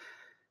y'all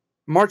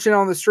marching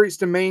on the streets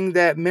demanding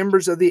that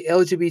members of the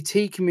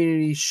LGBT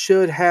community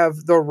should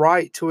have the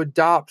right to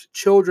adopt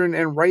children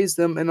and raise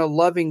them in a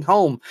loving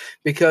home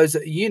because,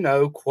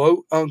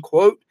 quote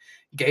unquote,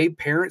 gay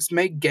parents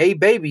make gay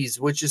babies,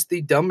 which is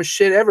the dumbest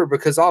shit ever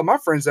because all my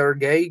friends that are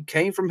gay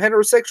came from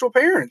heterosexual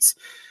parents.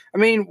 I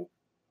mean,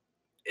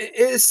 it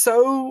is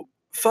so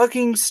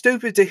fucking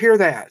stupid to hear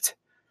that.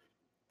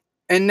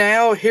 And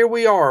now here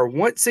we are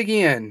once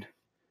again.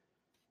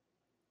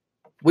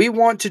 We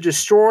want to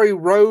destroy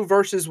Roe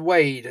versus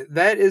Wade.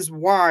 That is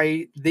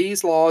why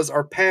these laws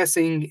are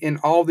passing in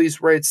all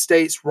these red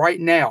states right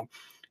now.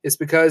 It's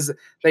because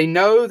they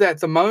know that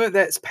the moment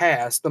that's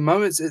passed, the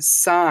moment it's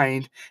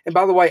signed, and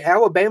by the way,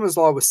 Alabama's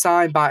law was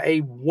signed by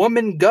a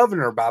woman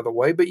governor, by the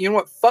way, but you know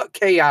what? Fuck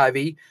Kay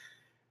Ivey.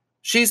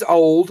 She's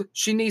old.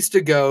 She needs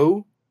to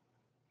go.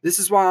 This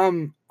is why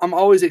I'm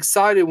always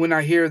excited when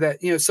I hear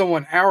that,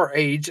 someone our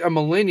age, a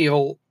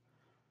millennial,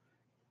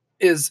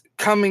 is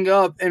coming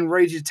up and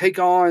ready to take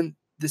on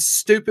the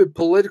stupid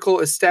political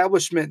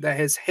establishment that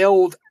has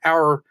held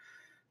our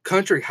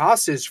country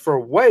hostage for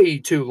way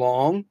too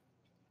long.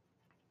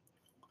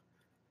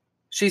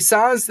 She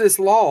signs this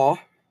law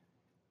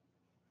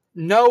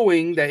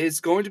knowing that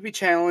it's going to be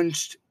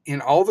challenged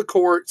in all the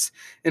courts,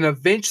 and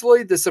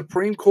eventually the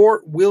Supreme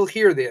Court will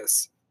hear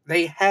this.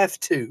 They have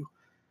to,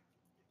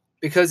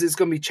 because it's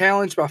going to be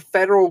challenged by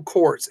federal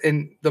courts.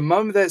 And the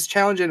moment that's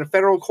challenged in a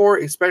federal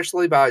court,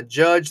 especially by a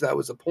judge that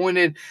was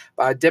appointed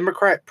by a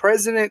Democrat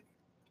president,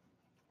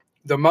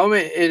 the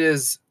moment it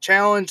is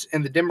challenged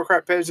and the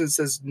Democrat president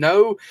says,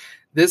 no,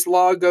 this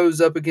law goes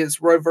up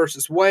against Roe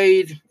versus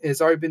Wade, it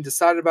has already been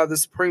decided by the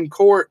Supreme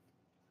Court.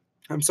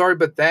 I'm sorry,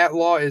 but that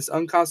law is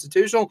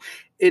unconstitutional.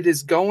 It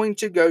is going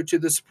to go to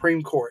the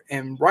Supreme Court.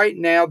 And right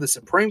now, the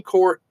Supreme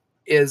Court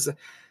is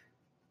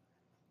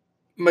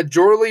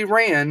majorly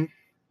ran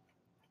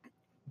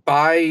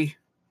by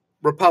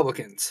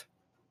Republicans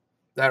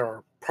that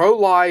are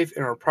pro-life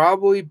and are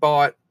probably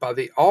bought by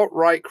the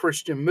alt-right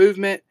Christian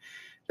movement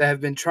that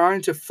have been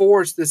trying to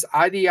force this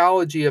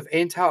ideology of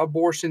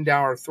anti-abortion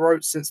down our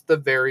throats since the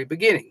very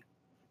beginning.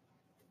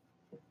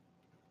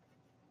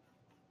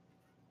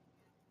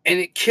 And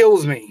it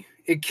kills me.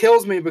 It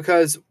kills me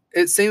because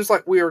it seems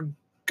like we are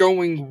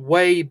going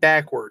way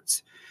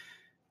backwards.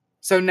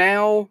 So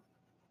now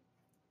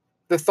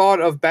the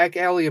thought of back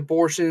alley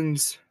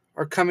abortions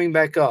are coming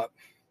back up.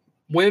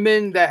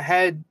 Women that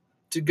had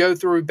to go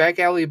through back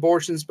alley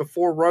abortions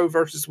before Roe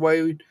versus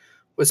Wade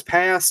was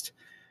passed.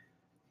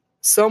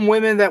 Some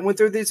women that went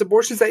through these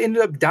abortions, they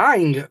ended up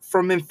dying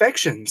from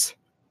infections.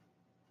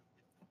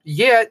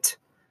 Yet,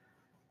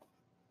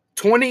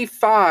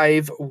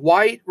 25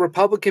 white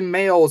Republican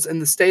males in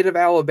the state of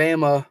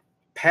Alabama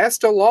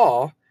passed a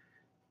law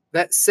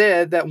that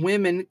said that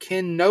women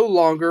can no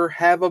longer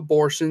have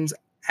abortions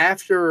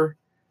after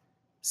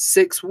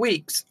 6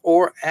 weeks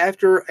or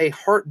after a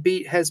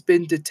heartbeat has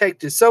been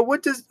detected. So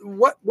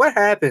what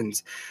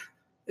happens?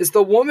 Is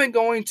the woman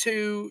going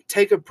to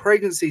take a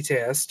pregnancy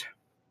test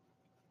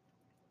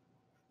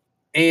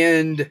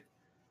and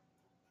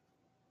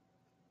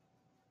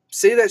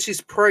see that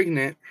she's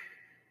pregnant,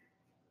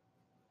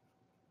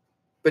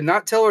 but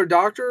not tell her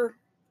doctor?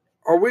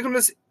 Are we going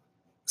to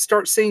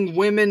start seeing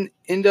women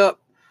end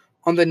up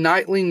on the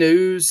nightly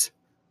news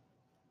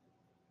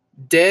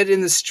dead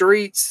in the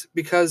streets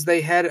because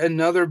they had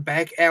another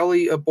back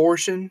alley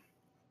abortion?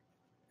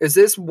 Is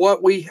this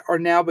what we are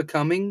now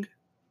becoming?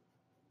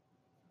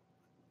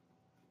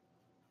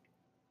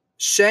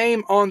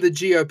 Shame on the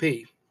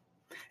GOP.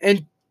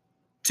 And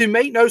to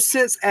make no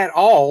sense at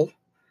all,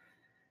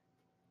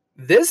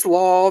 this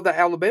law that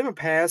Alabama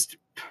passed,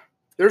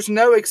 there's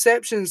no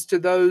exceptions to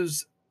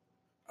those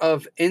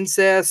of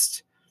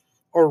incest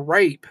or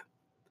rape.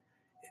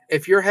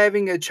 If you're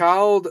having a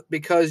child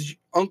because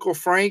Uncle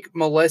Frank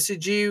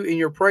molested you and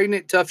you're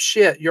pregnant, tough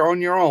shit, you're on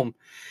your own.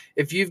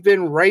 If you've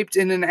been raped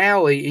in an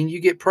alley and you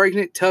get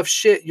pregnant, tough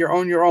shit, you're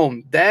on your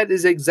own. That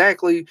is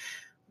exactly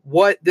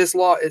what this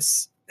law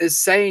is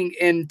saying.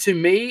 And to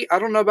me, I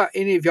don't know about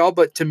any of y'all,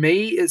 but to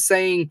me, it's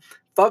saying,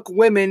 fuck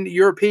women,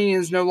 your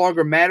opinions no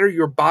longer matter.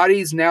 Your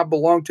bodies now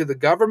belong to the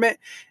government,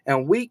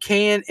 and we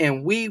can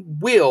and we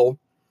will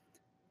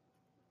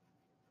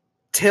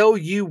tell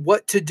you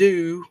what to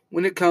do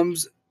when it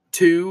comes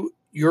to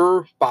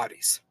your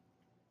bodies.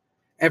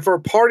 And for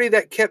a party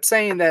that kept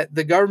saying that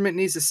the government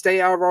needs to stay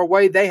out of our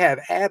way, they have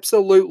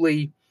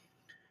absolutely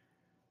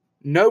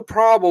no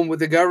problem with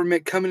the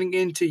government coming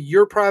into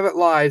your private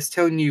lives,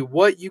 telling you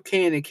what you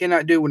can and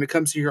cannot do when it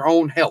comes to your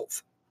own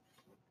health.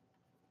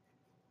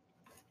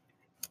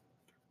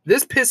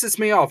 This pisses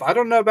me off. I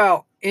don't know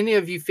about any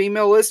of you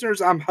female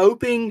listeners. I'm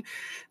hoping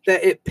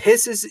that it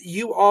pisses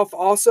you off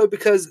also,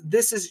 because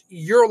this is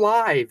your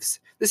lives.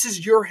 This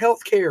is your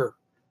health care.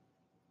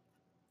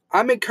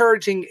 I'm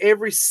encouraging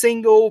every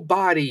single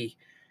body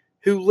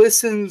who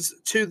listens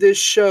to this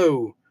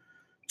show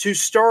to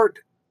start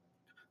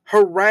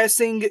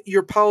harassing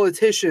your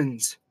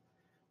politicians,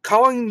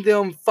 calling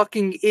them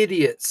fucking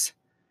idiots,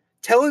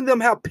 telling them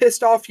how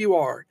pissed off you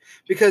are,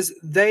 because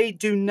they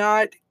do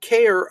not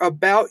care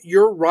about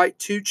your right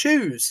to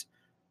choose.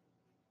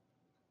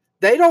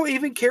 They don't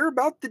even care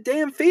about the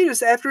damn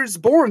fetus after it's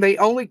born. They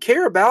only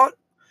care about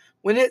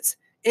when it's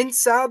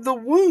inside the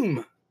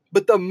womb.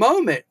 But the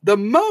moment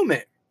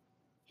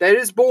that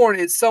is born,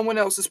 it's someone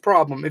else's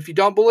problem. If you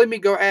don't believe me,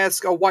 go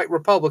ask a white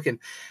Republican.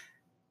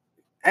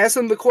 Ask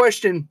them the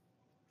question,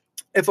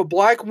 if a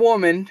black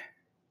woman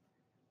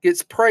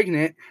gets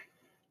pregnant,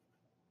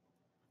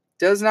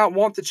 does not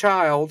want the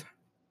child,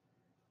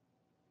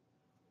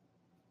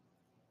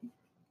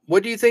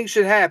 what do you think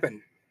should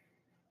happen?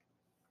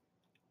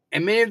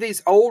 And many of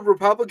these old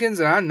Republicans,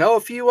 and I know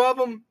a few of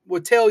them,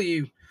 would tell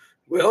you,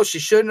 well, she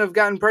shouldn't have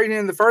gotten pregnant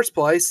in the first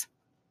place.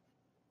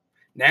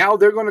 Now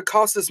they're going to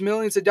cost us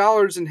millions of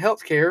dollars in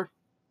health care.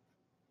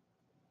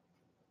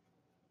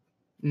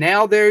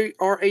 Now they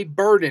are a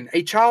burden.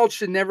 A child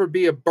should never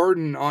be a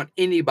burden on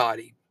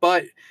anybody.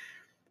 But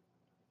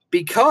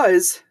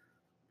because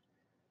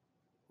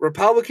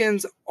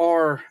Republicans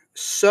are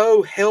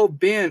so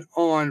hell-bent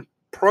on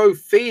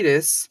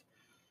pro-fetus,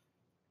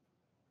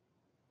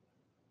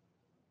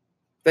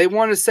 they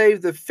want to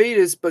save the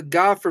fetus, but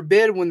God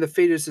forbid when the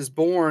fetus is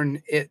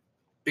born, it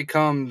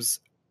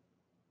becomes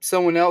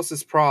someone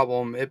else's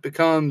problem. It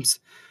becomes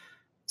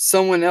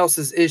someone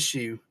else's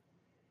issue.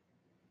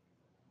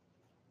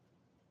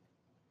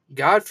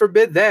 God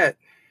forbid that.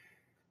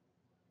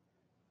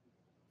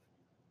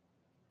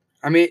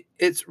 I mean,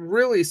 it's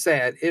really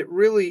sad. It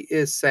really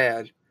is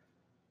sad.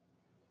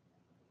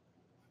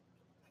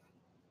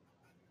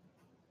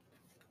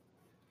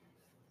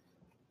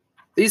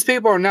 These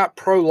people are not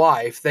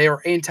pro-life. They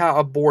are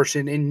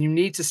anti-abortion, and you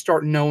need to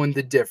start knowing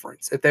the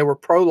difference. If they were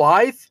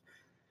pro-life,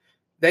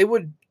 they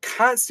would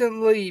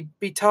constantly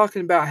be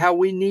talking about how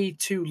we need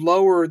to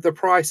lower the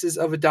prices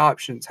of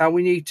adoptions, how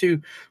we need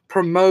to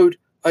promote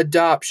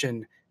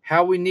adoption,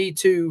 how we need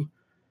to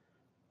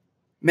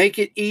make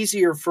it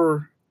easier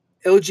for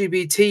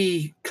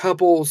LGBT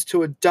couples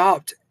to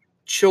adopt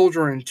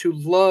children, to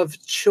love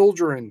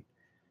children.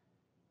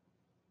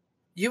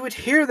 You would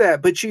hear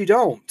that, but you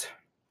don't.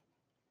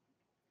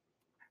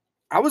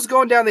 I was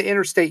going down the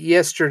interstate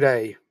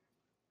yesterday,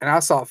 and I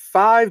saw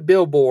 5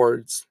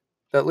 billboards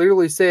that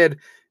literally said,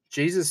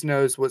 Jesus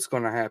knows what's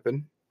going to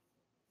happen.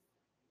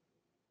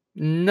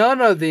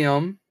 None of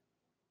them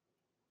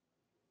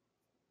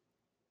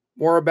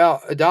were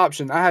about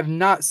adoption. I have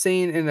not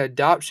seen an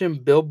adoption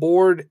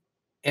billboard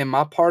in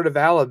my part of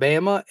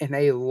Alabama in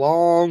a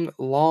long,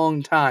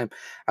 long time.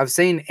 I've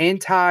seen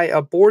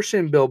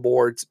anti-abortion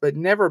billboards, but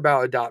never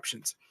about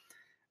adoptions.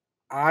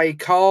 I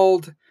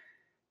called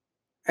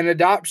an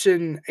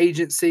adoption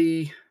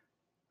agency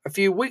a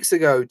few weeks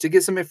ago to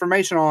get some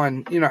information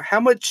on,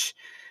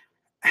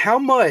 how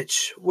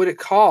much would it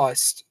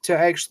cost to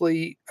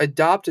actually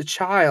adopt a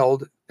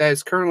child that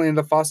is currently in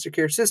the foster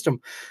care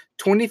system?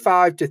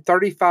 $25,000 to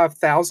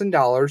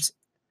 $35,000.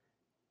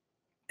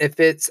 If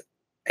it's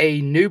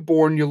a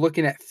newborn, you're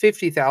looking at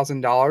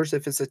 $50,000.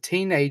 If it's a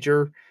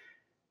teenager,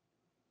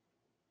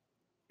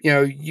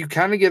 you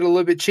kind of get a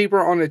little bit cheaper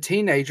on a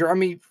teenager. I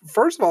mean,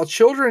 first of all,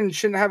 children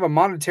shouldn't have a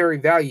monetary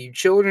value.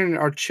 Children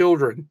are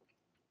children.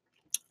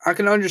 I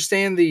can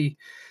understand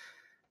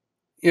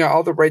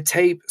all the red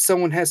tape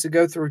someone has to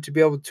go through to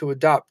be able to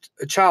adopt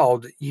a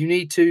child. You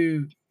need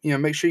to,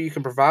 make sure you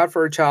can provide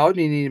for a child.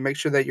 You need to make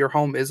sure that your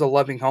home is a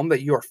loving home,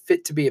 that you are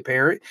fit to be a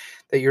parent,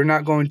 that you're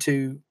not going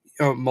to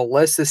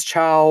molest this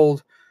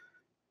child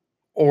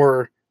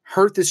or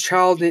hurt this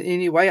child in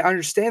any way. I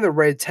understand the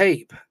red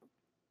tape.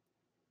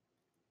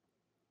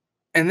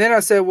 And then I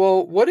said,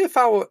 well, what if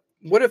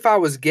I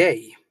was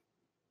gay?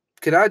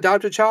 Could I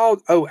adopt a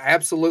child? Oh,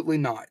 absolutely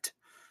not.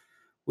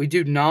 We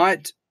do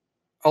not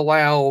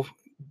allow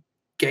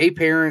gay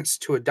parents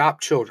to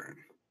adopt children.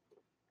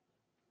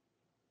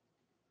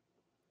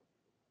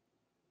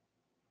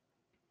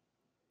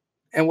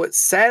 And what's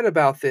sad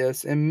about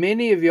this, and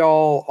many of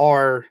y'all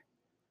are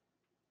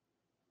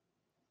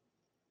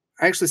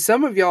actually,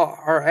 some of y'all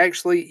are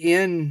actually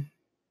in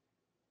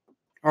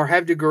or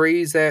have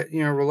degrees that,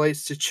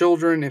 relates to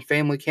children and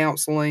family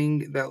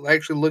counseling that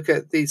actually look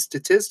at these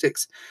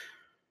statistics.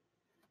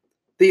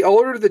 The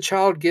older the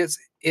child gets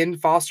in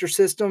foster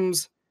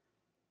systems,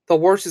 the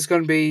worse it's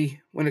going to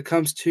be when it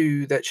comes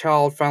to that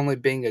child finally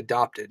being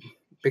adopted,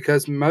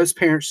 because most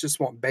parents just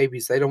want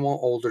babies. They don't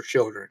want older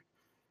children.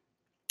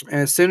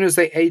 And as soon as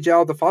they age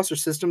out of the foster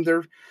system,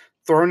 they're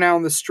thrown out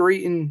on the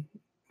street, and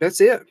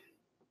that's it.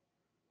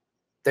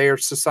 They are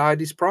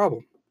society's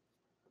problem.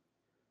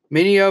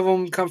 Many of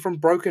them come from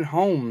broken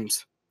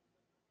homes.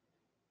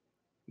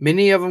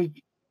 Many of them,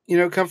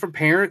 come from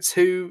parents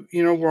who,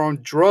 were on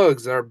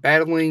drugs, that are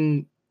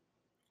battling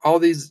all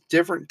these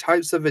different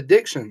types of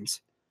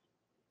addictions.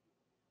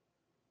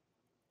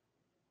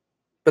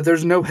 But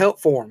there's no help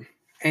for them.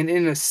 And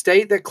in a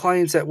state that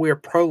claims that we are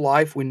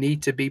pro-life, we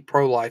need to be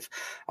pro-life.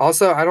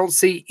 Also, I don't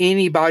see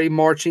anybody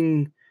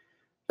marching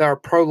that are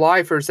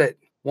pro-lifers that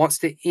wants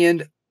to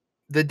end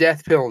the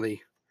death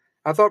penalty.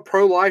 I thought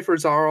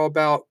pro-lifers are all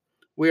about,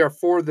 we are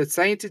for the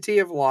sanctity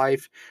of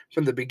life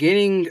from the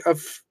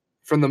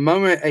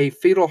moment a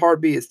fetal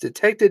heartbeat is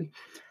detected,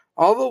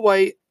 all the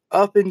way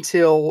up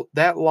until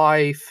that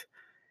life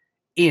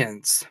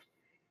ends.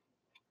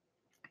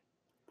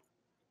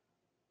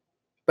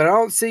 But I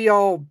don't see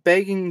y'all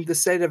begging the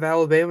state of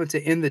Alabama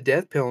to end the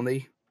death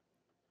penalty.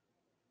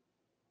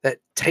 that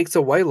takes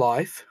away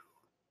life.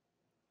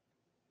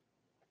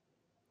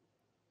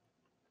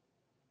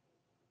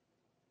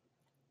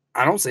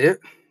 I don't see it.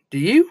 Do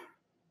you?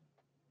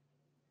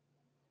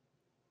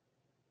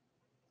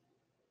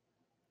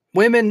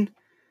 Women,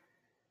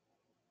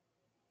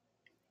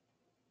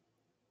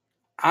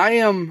 I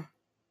am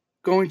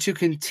going to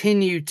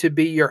continue to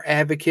be your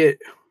advocate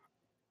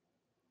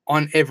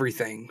on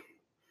everything.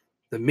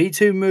 The Me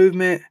Too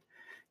movement,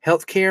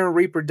 healthcare and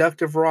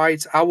reproductive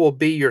rights, I will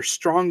be your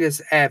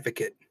strongest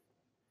advocate.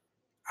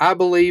 I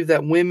believe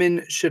that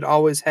women should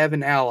always have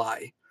an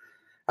ally.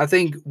 I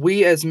think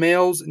we as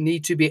males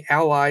need to be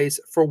allies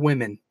for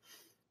women.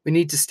 We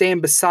need to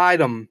stand beside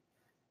them,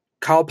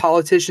 call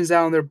politicians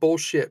out on their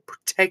bullshit,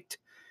 protect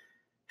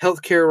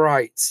healthcare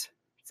rights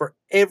for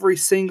every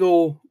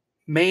single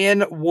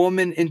man,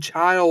 woman, and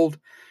child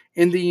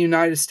in the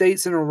United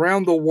States and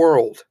around the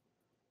world.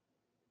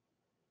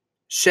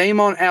 Shame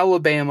on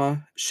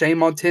Alabama,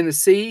 shame on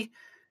Tennessee,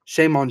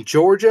 shame on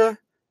Georgia,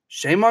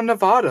 shame on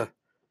Nevada.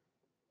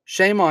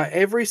 Shame on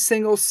every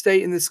single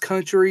state in this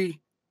country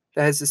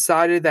that has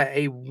decided that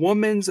a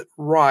woman's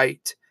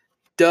right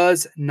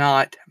does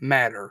not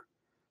matter.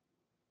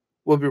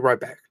 We'll be right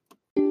back.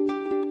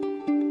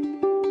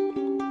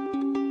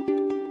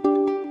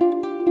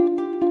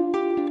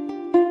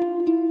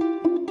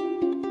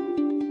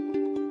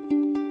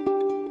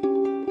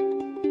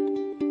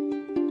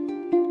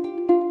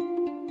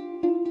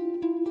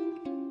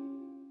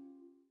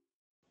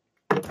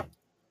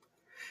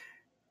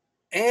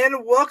 And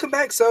welcome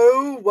back.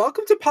 So,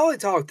 welcome to Poly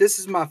Talk. This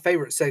is my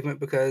favorite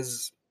segment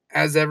because,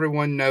 as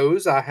everyone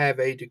knows, I have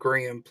a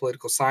degree in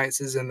political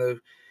sciences. And the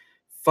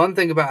fun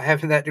thing about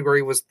having that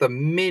degree was the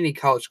many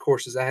college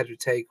courses I had to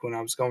take when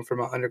I was going for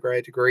my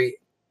undergrad degree.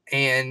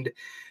 And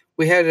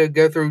we had to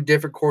go through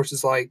different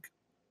courses like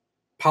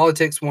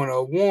Politics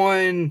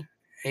 101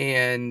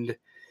 and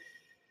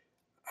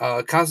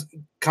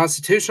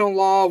constitutional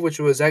law, which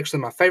was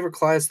actually my favorite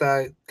class that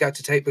I got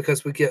to take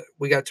because we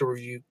got to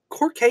review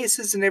court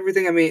cases and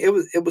everything. I mean,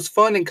 it was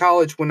fun in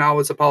college when I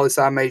was a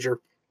poli-sci major.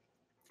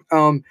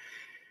 And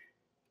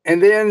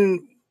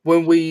then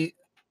when we,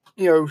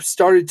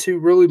 started to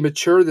really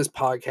mature this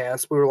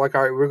podcast, we were like,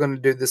 all right, we're going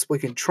to do This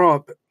Week in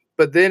Trump.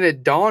 But then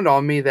it dawned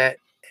on me that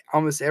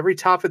almost every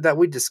topic that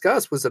we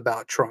discussed was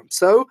about Trump.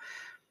 So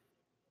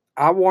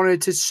I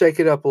wanted to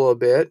shake it up a little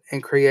bit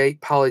and create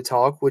Poly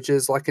Talk, which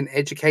is like an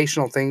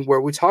educational thing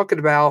where we're talking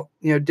about,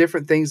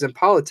 different things in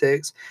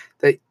politics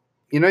that,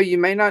 you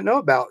may not know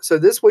about. So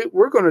this week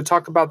we're going to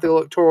talk about the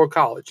Electoral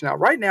College. Now,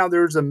 right now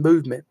there's a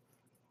movement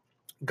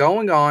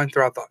going on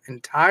throughout the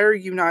entire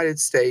United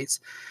States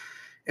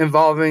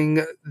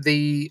involving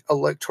the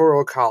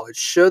Electoral College.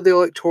 Should the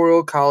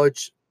Electoral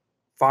College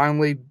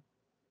finally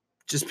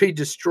just be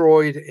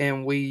destroyed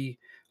and we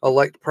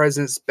elect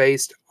presidents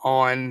based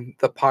on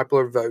the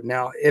popular vote?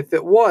 Now, if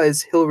it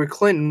was, Hillary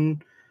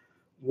Clinton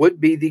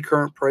would be the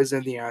current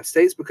president of the United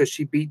States because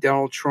she beat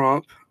Donald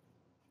Trump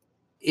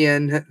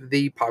in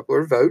the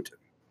popular vote.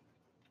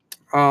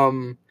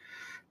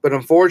 But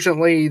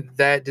unfortunately,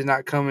 that did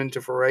not come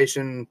into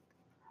fruition.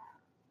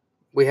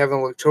 We have an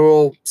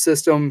electoral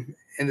system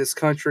in this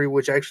country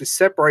which actually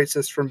separates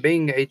us from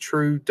being a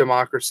true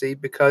democracy,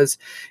 because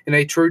in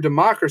a true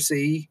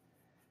democracy,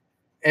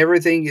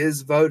 everything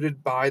is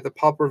voted by the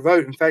popular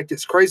vote. In fact,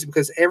 it's crazy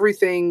because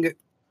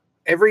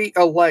every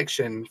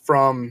election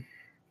from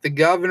the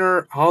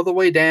governor all the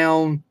way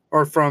down,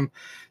 or from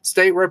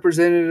state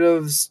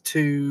representatives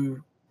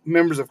to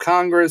members of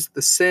Congress,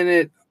 the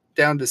Senate,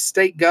 down to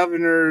state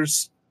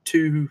governors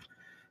to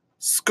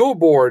school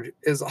board,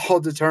 is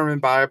all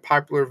determined by a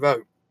popular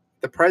vote.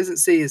 The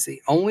presidency is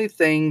the only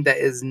thing that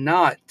is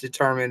not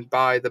determined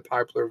by the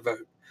popular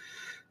vote.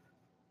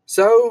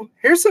 So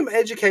here's some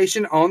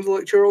education on the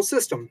electoral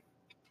system.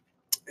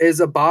 It is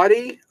a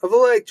body of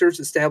electors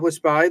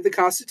established by the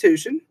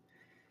Constitution,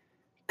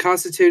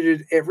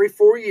 constituted every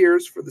 4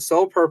 years for the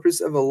sole purpose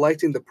of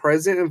electing the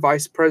President and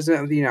Vice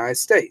President of the United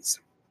States.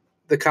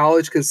 The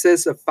college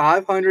consists of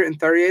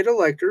 538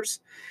 electors,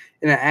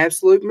 and an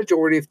absolute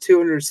majority of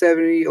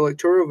 270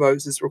 electoral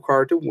votes is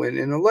required to win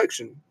an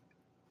election.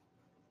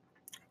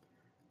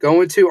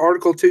 Going to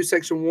Article 2,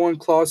 Section 1,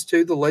 Clause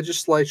 2, the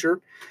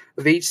legislature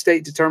of each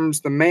state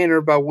determines the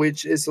manner by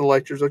which its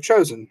electors are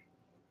chosen.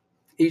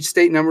 Each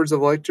state numbers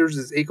of electors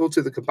is equal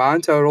to the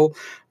combined total of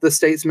the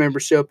state's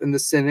membership in the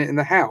Senate and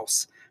the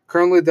House.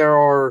 Currently, there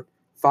are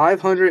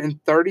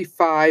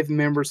 535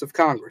 members of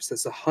Congress.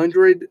 That's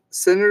 100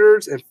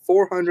 senators and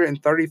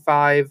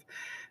 435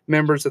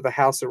 members of the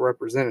House of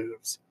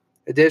Representatives.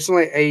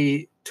 Additionally,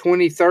 a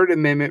 23rd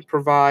Amendment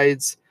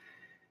provides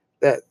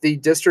that the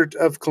District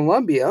of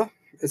Columbia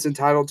is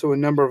entitled to a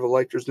number of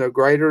electors no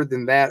greater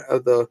than that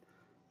of the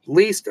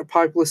least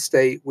populous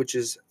state, which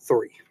is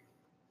 3.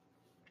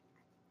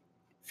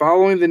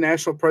 Following the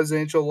national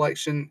presidential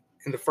election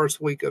in the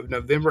first week of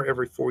November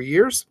every 4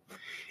 years,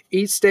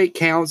 each state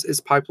counts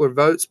its popular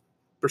votes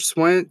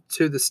pursuant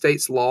to the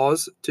state's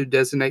laws to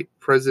designate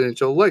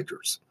presidential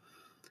electors.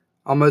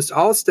 Almost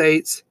all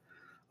states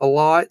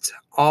allot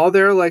all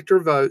their elector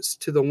votes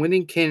to the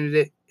winning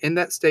candidate in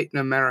that state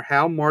no matter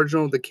how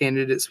marginal the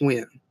candidates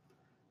win.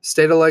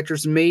 State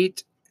electors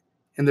meet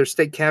in their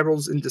state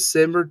capitals in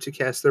December to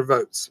cast their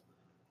votes.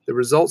 The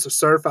results are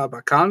certified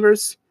by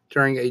Congress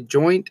during a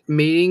joint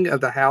meeting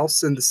of the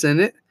House and the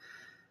Senate,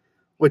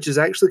 which is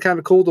actually kind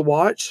of cool to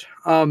watch,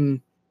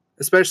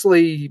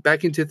 especially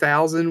back in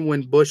 2000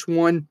 when Bush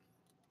won.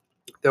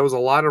 There was a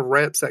lot of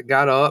reps that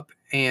got up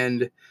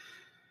and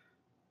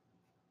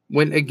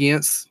went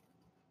against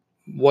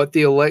what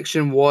the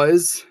election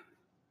was.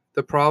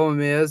 The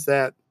problem is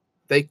that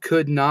they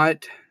could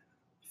not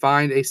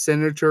find a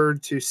senator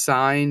to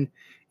sign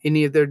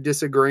any of their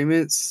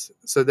disagreements.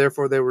 So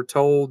therefore they were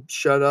told,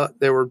 shut up.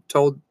 They were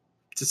told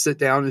to sit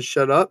down and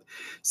shut up.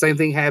 Same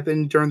thing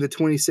happened during the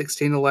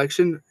 2016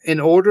 election. In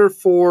order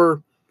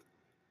for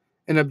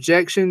an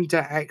objection to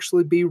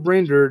actually be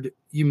rendered,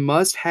 you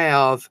must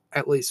have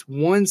at least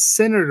one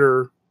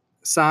senator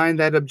sign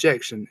that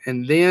objection,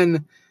 and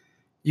then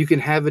you can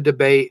have a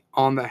debate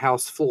on the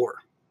House floor.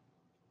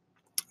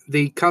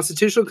 The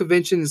Constitutional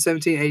Convention in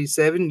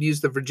 1787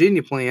 used the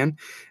Virginia Plan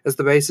as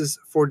the basis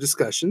for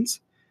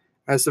discussions.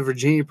 As the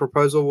Virginia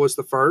proposal was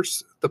the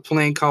first, the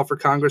plan called for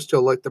Congress to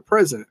elect the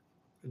president.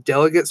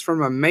 Delegates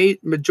from a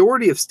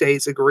majority of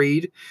states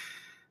agreed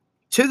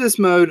to this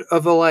mode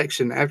of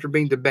election. After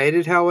being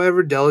debated,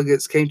 however,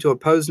 delegates came to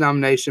oppose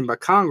nomination by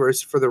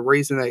Congress for the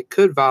reason that it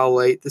could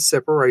violate the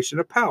separation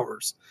of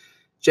powers.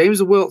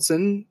 James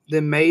Wilson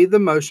then made the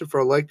motion for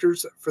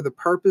electors for the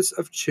purpose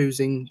of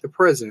choosing the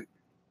president.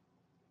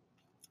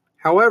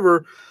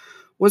 However,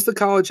 once the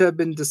college had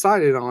been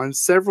decided on,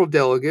 several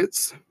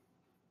delegates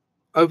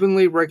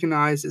openly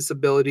recognized its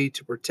ability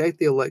to protect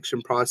the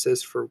election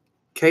process for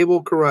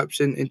cable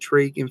corruption,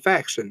 intrigue, and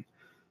faction.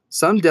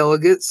 Some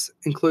delegates,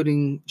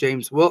 including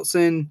James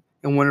Wilson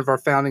and one of our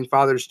founding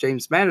fathers,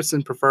 James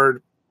Madison,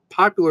 preferred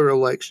popular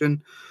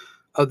election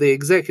of the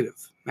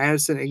executive.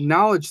 Madison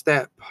acknowledged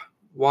that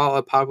while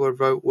a popular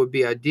vote would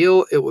be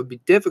ideal, it would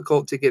be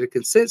difficult to get a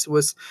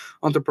consensus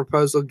on the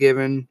proposal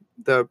given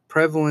the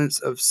prevalence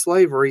of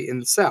slavery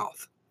in the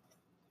South.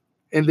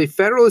 In the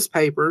Federalist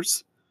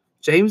Papers,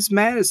 James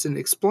Madison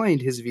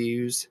explained his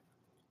views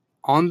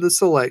on the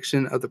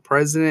selection of the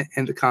president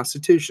and the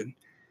Constitution.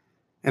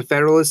 In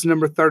Federalist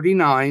number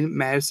 39,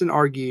 Madison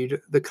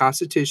argued the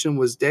Constitution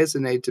was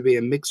designated to be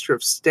a mixture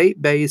of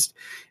state-based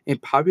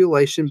and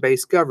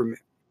population-based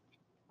government.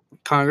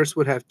 Congress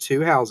would have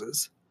two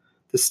houses,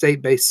 the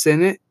state-based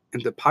Senate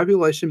and the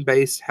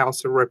population-based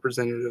House of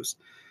Representatives.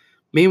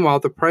 Meanwhile,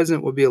 the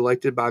president would be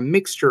elected by a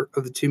mixture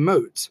of the two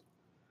modes.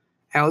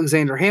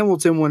 Alexander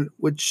Hamilton,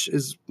 which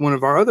is one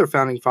of our other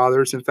founding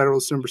fathers, in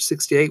Federalist number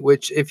 68,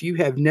 which if you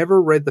have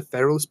never read the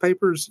Federalist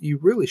Papers, you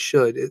really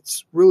should.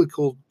 It's really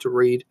cool to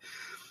read.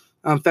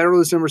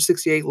 Federalist number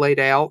 68 laid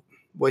out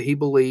what he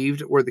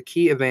believed were the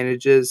key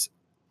advantages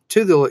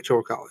to the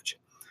Electoral College.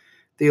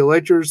 The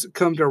electors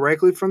come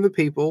directly from the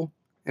people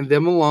and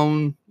them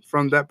alone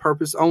from that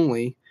purpose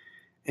only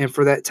and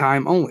for that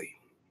time only.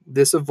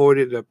 This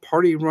avoided a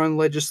party-run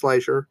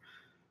legislature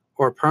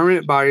or a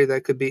permanent body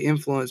that could be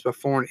influenced by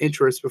foreign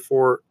interests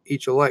before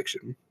each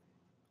election.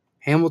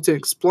 Hamilton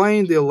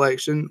explained the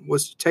election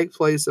was to take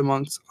place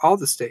amongst all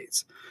the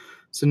states,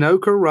 so no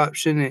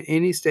corruption in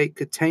any state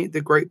could taint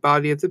the great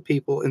body of the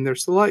people in their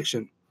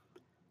selection.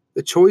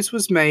 The choice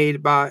was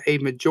made by a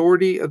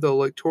majority of the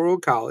Electoral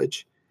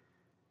College,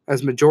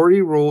 as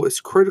majority rule is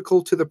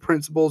critical to the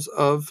principles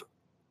of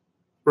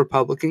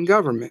Republican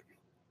government.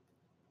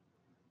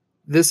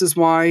 This is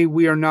why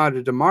we are not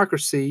a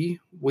democracy,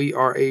 we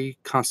are a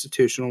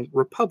constitutional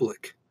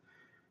republic.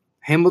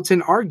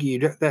 Hamilton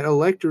argued that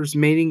electors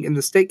meeting in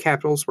the state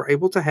capitals were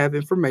able to have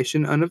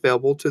information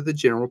unavailable to the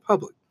general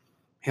public.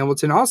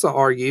 Hamilton also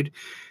argued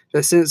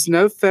that since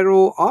no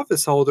federal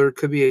office holder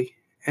could be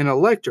an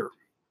elector,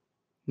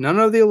 none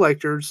of the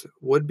electors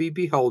would be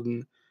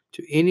beholden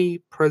to any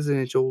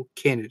presidential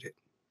candidate.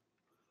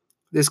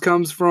 This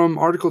comes from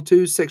Article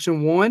 2,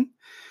 Section 1,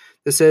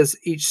 that says,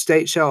 each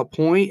state shall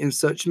appoint in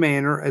such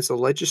manner as the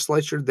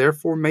legislature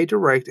therefore may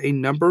direct a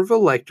number of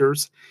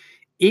electors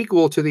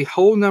equal to the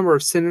whole number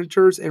of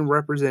senators and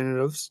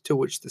representatives to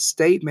which the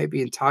state may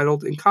be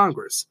entitled in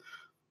Congress.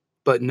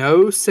 But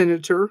no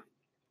senator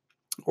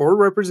or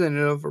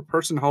representative or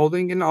person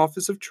holding an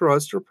office of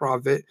trust or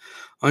profit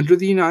under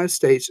the United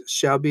States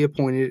shall be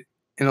appointed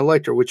an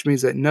elector, which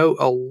means that no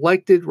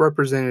elected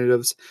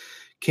representatives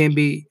can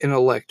be an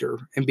elector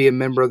and be a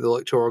member of the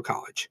Electoral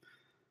College.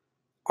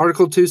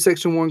 Article 2,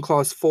 Section 1,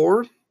 Clause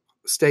 4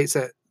 states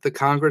that the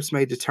Congress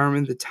may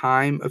determine the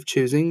time of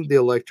choosing the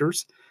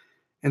electors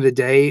and the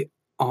day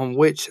on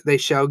which they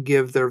shall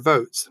give their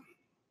votes,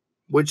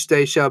 which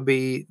day shall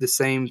be the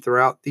same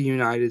throughout the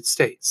United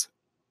States.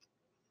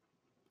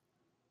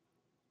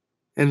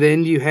 And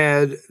then you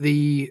had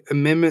the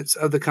amendments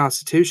of the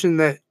Constitution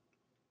that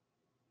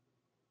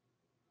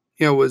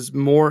was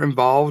more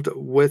involved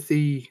with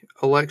the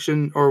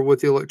election or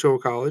with the Electoral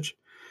College.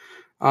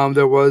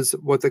 There was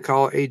what they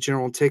call a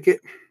general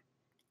ticket.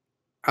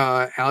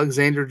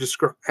 Hamilton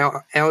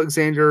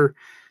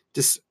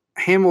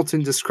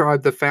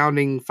described the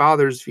founding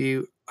fathers'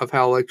 view of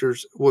how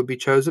electors would be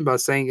chosen by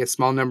saying a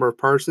small number of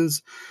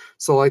persons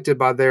selected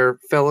by their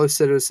fellow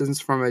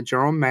citizens from a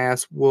general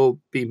mass will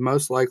be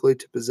most likely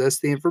to possess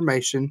the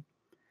information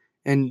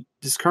and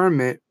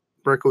discernment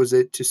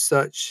requisite to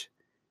such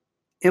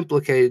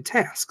implicated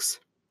tasks.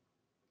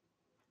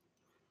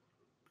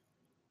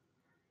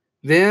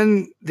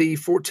 Then the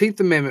 14th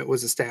Amendment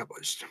was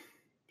established.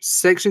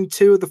 Section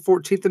 2 of the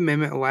 14th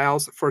Amendment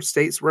allows for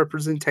states'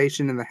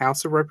 representation in the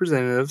House of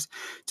Representatives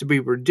to be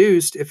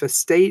reduced if a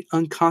state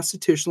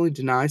unconstitutionally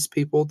denies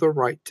people the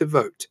right to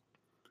vote.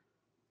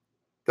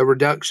 The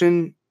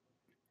reduction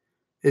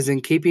is in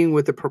keeping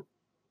with the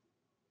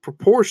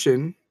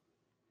proportion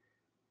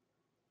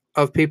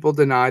of people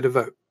denied a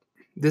vote.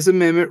 This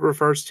amendment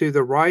refers to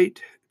the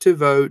right to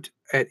vote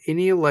at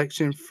any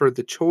election for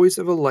the choice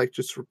of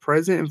electors for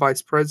President and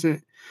Vice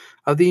President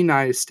of the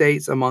United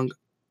States, among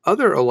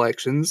other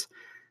elections,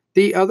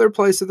 the other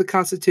place of the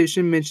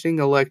Constitution mentioning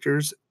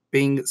electors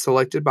being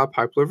selected by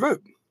popular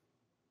vote.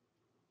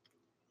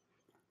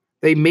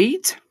 They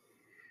meet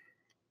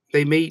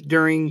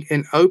during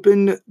an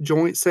open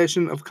joint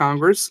session of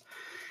Congress,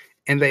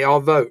 and they all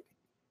vote.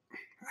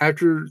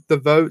 After the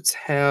votes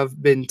have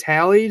been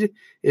tallied, it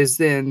is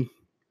then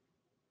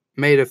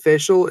made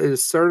official, it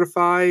is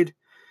certified,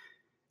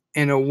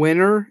 and a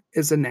winner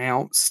is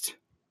announced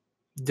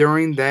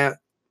during that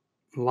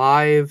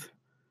live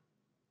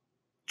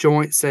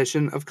joint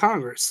session of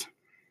Congress.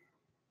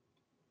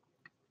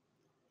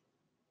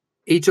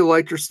 Each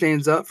elector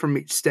stands up from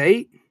each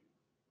state,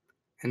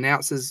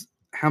 announces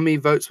how many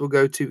votes will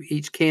go to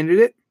each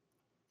candidate.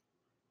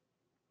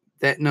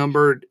 That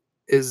number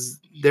is,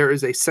 there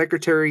is a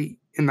secretary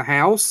in the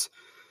House.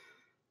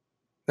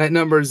 That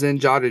number is then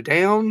jotted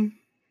down,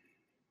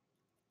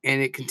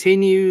 and it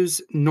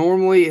continues.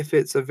 Normally, if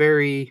it's a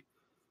very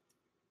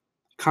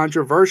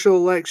controversial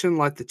election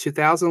like the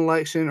 2000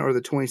 election or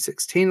the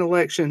 2016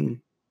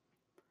 election,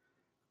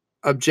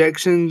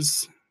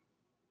 objections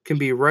can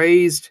be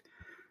raised,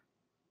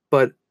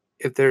 but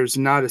if there's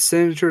not a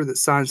senator that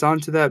signs on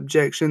to that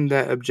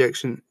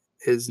objection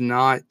is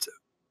not,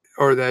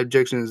 or that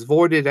objection is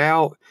voided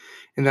out,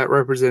 and that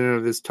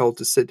representative is told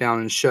to sit down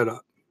and shut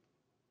up.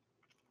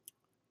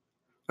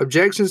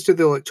 Objections to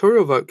the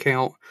electoral vote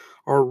count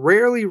are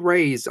rarely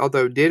raised,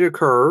 although did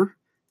occur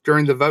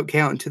during the vote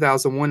count in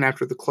 2001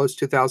 after the close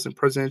 2000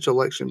 presidential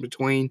election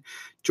between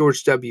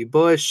George W.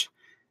 Bush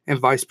and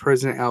Vice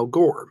President Al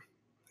Gore.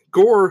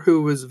 Gore,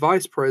 who was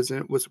vice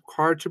president, was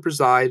required to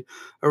preside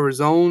over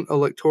his own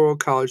electoral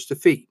college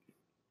defeat.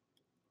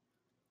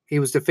 He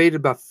was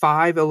defeated by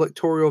 5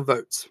 electoral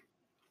votes.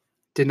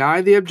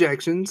 Denied the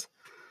objections,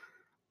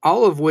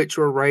 all of which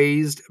were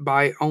raised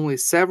by only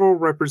several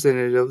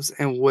representatives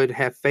and would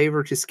have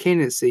favored his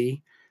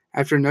candidacy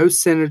after no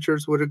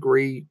senators would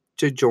agree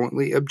to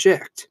jointly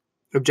object.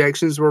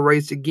 Objections were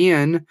raised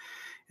again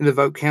in the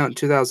vote count in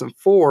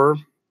 2004.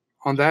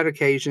 On that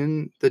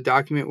occasion, the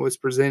document was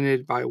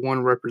presented by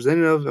 1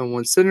 representative and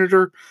 1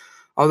 senator.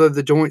 Although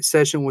the joint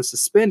session was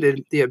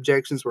suspended, the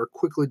objections were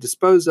quickly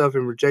disposed of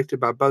and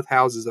rejected by both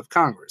houses of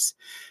Congress.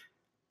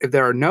 If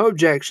there are no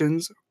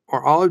objections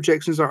or all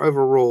objections are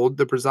overruled,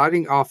 the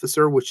presiding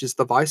officer, which is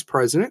the vice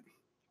president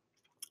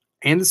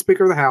and the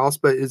Speaker of the House,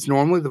 but it's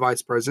normally the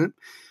vice president,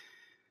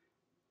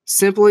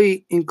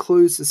 simply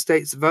includes the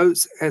state's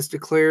votes as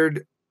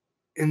declared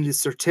in the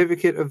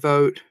certificate of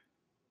vote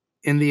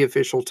in the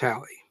official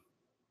tally.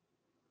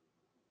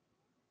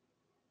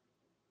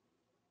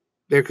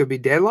 There could be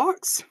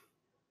deadlocks.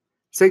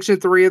 Section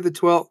 3 of the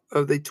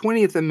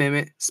 20th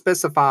Amendment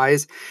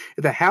specifies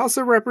if the House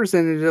of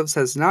Representatives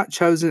has not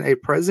chosen a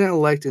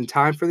president-elect in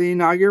time for the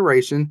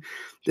inauguration,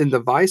 then the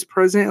vice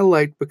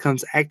president-elect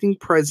becomes acting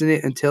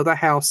president until the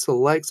House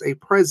selects a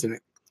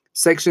president.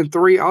 Section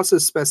 3 also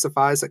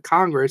specifies that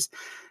Congress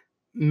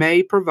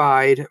may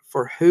provide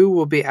for who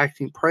will be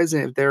acting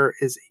president if there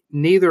is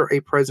neither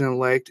a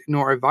president-elect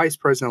nor a vice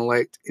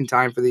president-elect in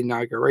time for the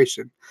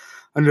inauguration.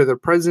 Under the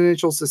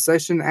Presidential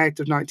Succession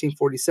Act of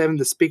 1947,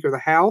 the Speaker of the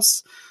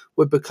House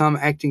would become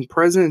acting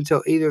president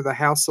until either the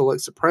House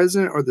selects a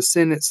president or the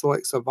Senate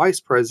selects a vice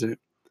president.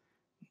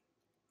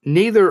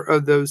 Neither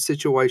of those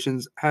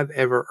situations have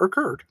ever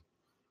occurred.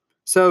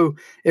 So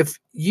if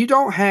you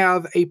don't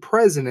have a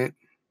president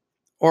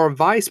or a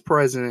vice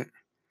president,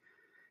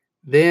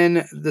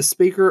 then the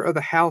Speaker of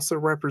the House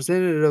of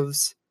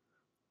Representatives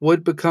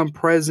would become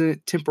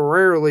president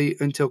temporarily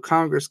until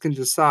Congress can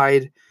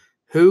decide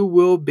who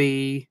will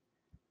be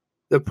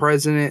the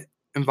president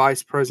and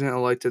vice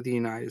president-elect of the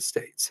United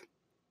States.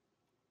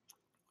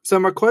 So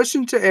my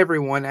question to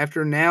everyone,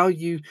 after now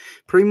you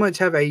pretty much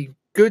have a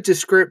good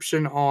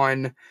description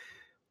on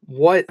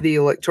what the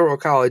Electoral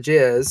College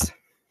is,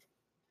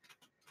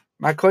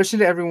 my question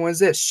to everyone is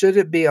this: should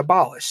it be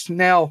abolished?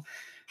 Now,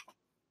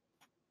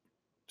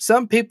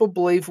 some people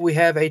believe we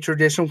have a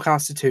traditional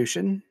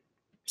constitution.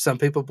 Some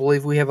people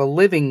believe we have a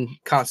living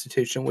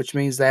constitution, which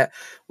means that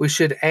we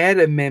should add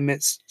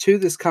amendments to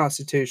this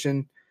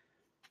constitution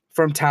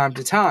from time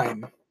to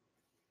time,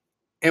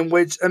 in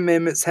which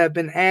amendments have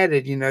been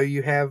added. You know,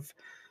 you have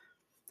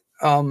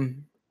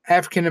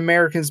African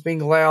Americans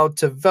being allowed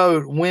to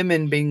vote,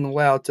 women being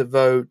allowed to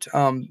vote,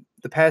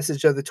 the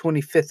passage of the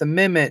 25th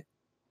Amendment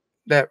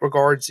that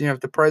regards, if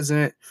the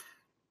president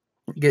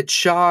gets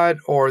shot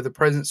or the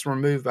president's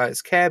removed by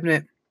his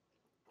cabinet.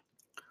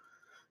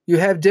 You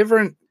have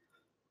different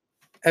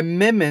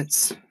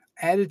amendments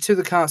added to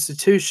the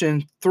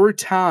Constitution through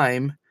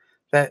time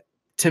that,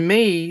 to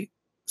me,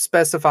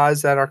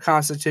 specifies that our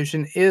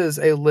Constitution is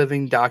a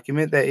living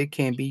document, that it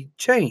can be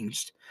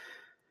changed.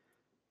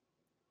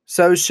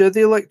 So should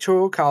the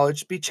Electoral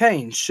College be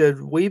changed?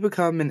 Should we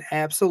become an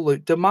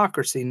absolute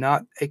democracy,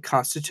 not a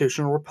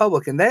constitutional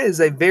republic? And that is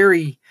a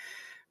very,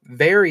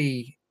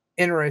 very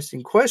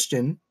interesting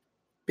question,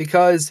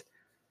 because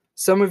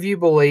some of you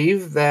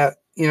believe that,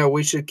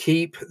 we should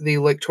keep the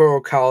Electoral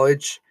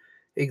College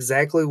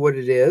exactly what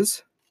it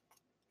is.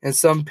 And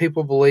some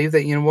people believe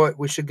that,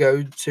 we should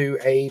go to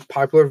a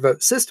popular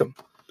vote system.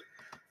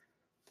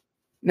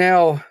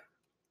 Now,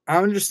 I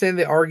understand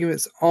the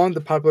arguments on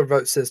the popular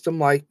vote system,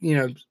 like,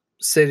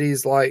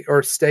 cities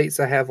or states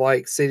that have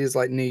cities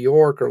like New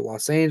York or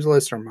Los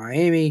Angeles or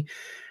Miami,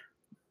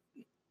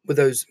 with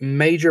those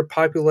major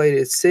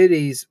populated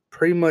cities,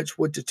 pretty much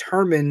would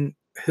determine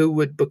who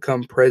would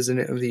become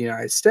president of the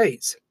United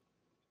States.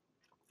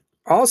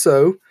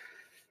 Also,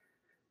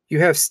 you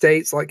have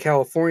states like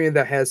California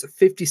that has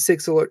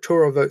 56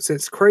 electoral votes.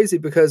 It's crazy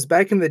because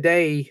back in the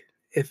day,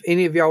 if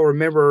any of y'all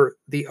remember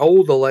the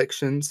old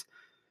elections,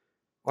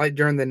 like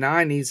during the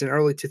 90s and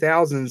early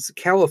 2000s,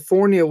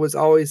 California was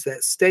always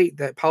that state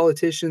that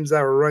politicians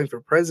that were running for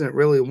president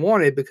really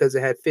wanted because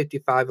it had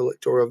 55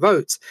 electoral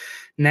votes.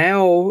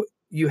 Now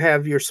you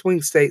have your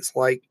swing states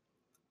like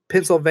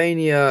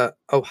Pennsylvania,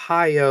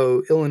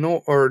 Ohio,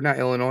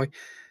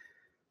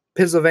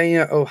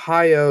 Pennsylvania,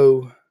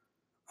 Ohio,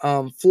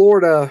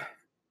 Florida.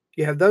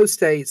 You have those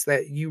states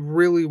that you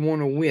really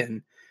want to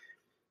win.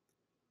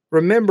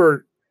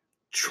 Remember,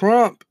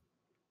 Trump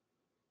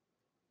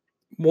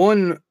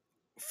won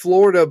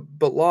Florida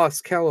but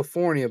lost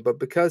California, but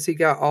because he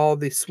got all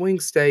the swing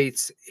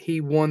states,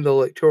 he won the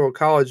Electoral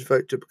College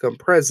vote to become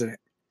president.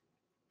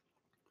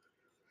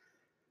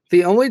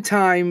 The only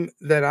time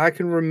that I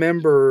can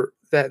remember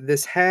that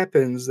this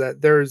happens,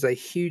 that there's a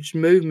huge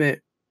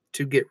movement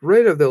to get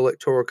rid of the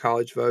Electoral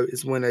College vote,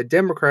 is when a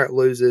Democrat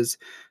loses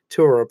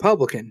to a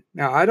Republican.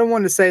 Now, I don't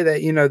want to say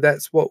that,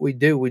 that's what we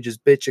do. We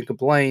just bitch and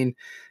complain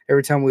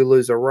every time we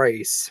lose a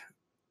race.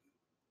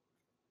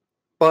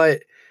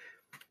 But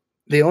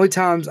the only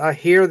times I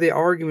hear the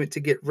argument to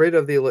get rid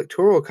of the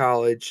Electoral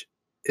College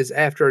is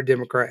after a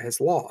Democrat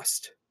has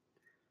lost.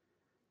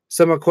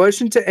 So my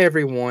question to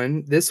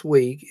everyone this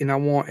week, and I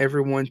want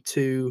everyone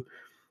to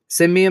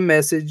send me a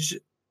message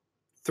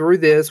through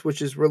this,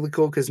 which is really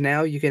cool because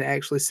now you can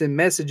actually send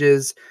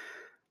messages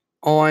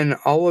on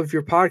all of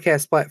your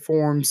podcast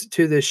platforms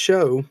to this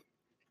show.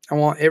 I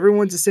want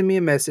everyone to send me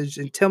a message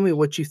and tell me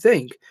what you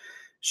think.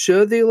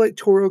 Should the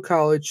Electoral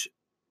College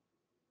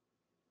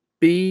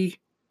be,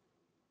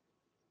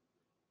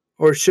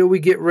 or should we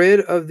get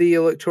rid of the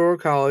Electoral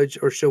College,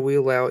 or should we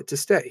allow it to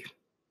stay?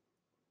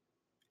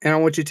 And I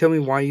want you to tell me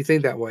why you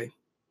think that way.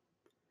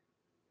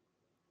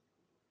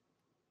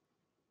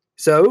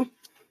 So,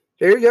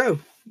 there you go.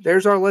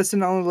 There's our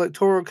lesson on the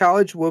Electoral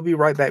College. We'll be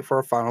right back for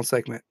our final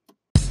segment.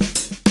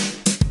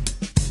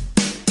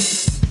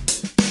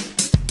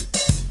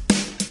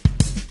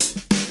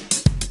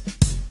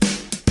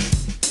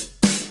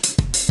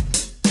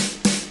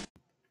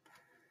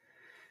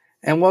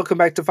 And welcome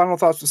back to Final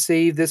Thoughts with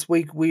Steve. This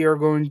week we are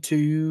going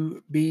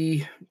to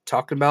be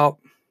talking about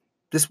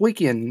this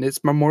weekend.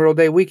 It's Memorial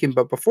Day weekend.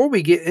 But before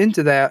we get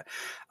into that,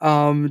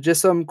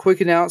 just some quick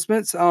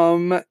announcements.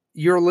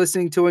 You're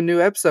listening to a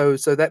new episode,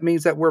 so that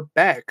means that we're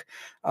back.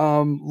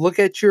 Look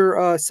at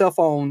your cell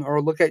phone,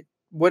 or look at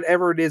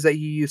whatever it is that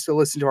you use to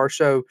listen to our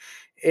show,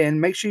 and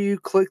make sure you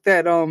click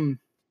that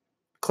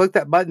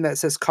button that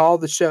says call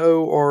the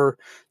show or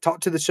talk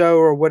to the show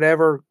or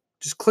whatever.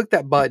 Just click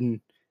that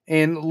button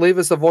and leave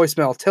us a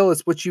voicemail. Tell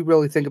us what you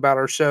really think about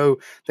our show,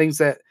 things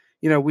that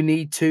we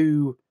need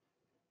to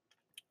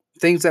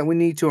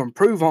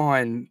improve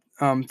on,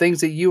 things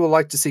that you would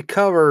like to see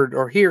covered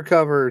or hear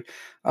covered.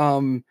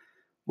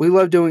 We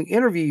love doing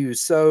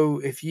interviews, so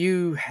if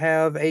you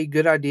have a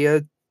good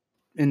idea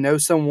and know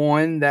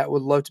someone that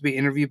would love to be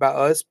interviewed by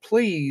us,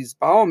 please,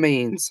 by all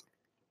means,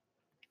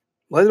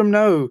 let them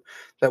know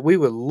that we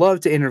would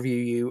love to interview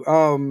you.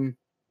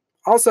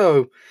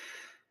 Also,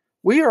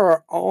 we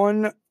are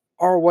on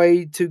our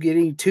way to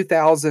getting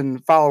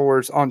 2,000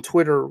 followers on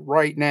Twitter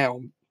right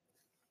now.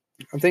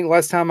 I think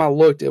last time I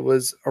looked, it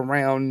was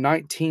around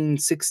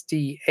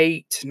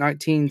 1968,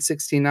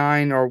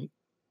 1969, or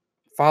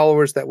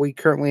followers that we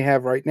currently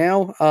have right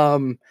now.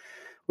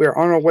 We are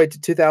on our way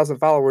to 2,000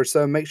 followers,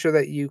 so make sure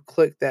that you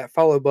click that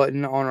follow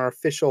button on our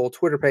official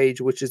Twitter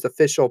page, which is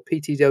official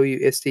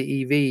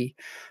PTWSTEV.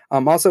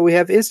 Also, we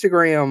have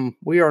Instagram.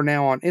 We are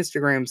now on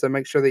Instagram, so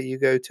make sure that you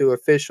go to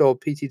official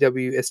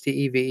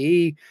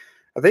PTWSTEVE.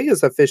 I think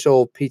it's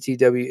official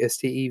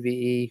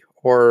PTWSTEVE,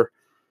 or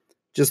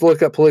Just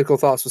look up Political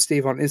Thoughts with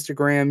Steve on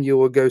Instagram. You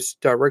will go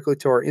directly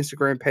to our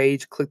Instagram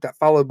page, click that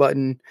follow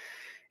button,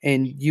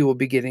 and you will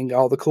be getting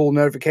all the cool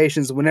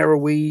notifications whenever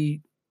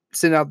we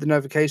send out the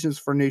notifications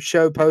for new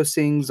show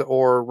postings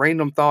or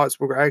random thoughts.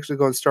 We're actually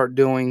going to start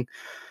doing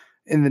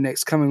in the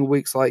next coming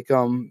weeks, like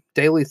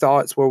daily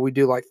thoughts, where we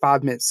do like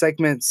 5-minute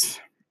segments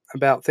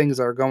about things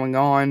that are going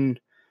on,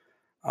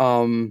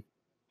 and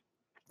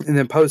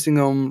then posting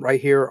them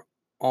right here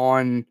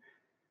on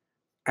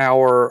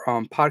our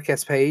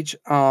podcast page.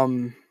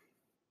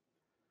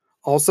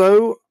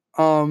 Also,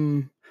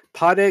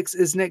 PodX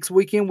is next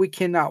weekend. We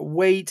cannot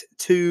wait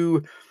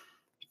to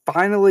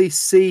finally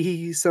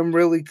see some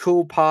really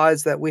cool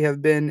pods that we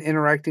have been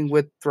interacting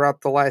with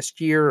throughout the last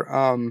year.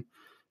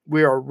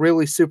 We are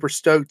really super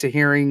stoked to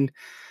hearing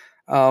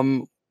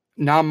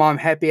Non-Mom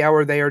Happy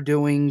Hour. They are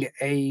doing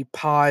a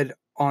pod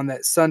on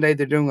that Sunday.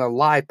 They're doing a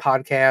live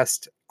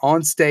podcast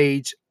on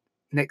stage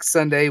next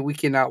Sunday. We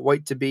cannot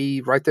wait to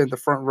be right there in the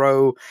front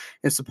row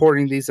and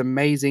supporting these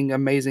amazing,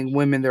 amazing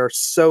women. There are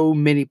so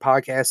many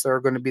podcasts that are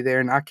going to be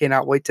there, and I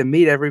cannot wait to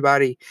meet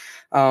everybody.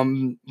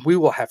 We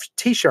will have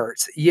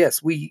t-shirts.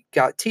 Yes, we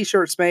got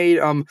t-shirts made.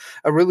 A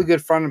really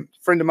good friend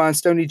of mine,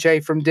 Stony J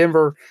from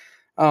Denver.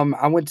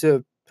 I went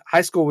to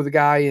high school with a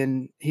guy,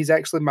 and he's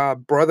actually my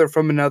brother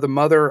from another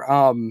mother.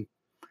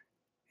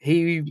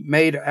 He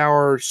made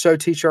our show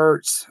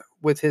t-shirts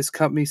with his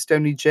company,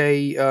 Stony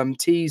J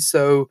Tees.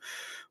 So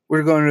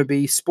we're going to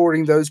be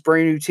sporting those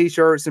brand new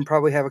t-shirts and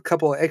probably have a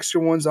couple of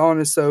extra ones on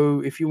us. So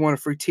if you want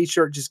a free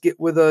t-shirt, just get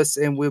with us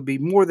and we'll be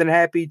more than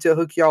happy to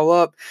hook y'all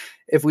up.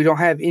 If we don't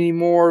have any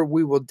more,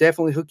 we will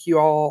definitely hook you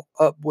all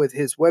up with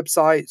his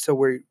website so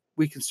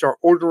we can start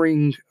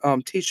ordering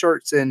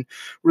t-shirts and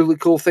really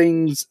cool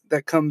things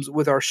that comes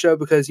with our show,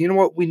 because you know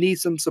what? We need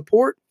some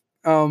support.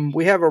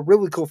 We have a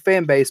really cool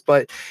fan base,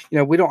 but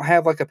we don't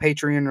have like a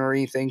Patreon or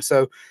anything.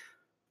 So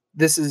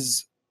this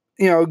is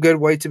a good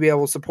way to be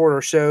able to support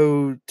our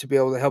show, to be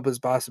able to help us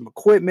buy some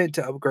equipment,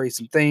 to upgrade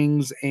some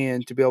things,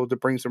 and to be able to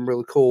bring some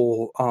really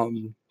cool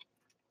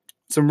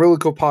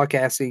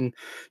podcasting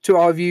to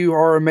all of you,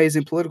 our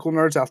amazing political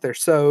nerds out there.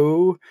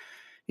 So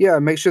yeah,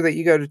 make sure that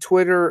you go to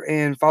Twitter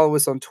and follow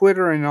us on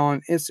Twitter and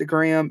on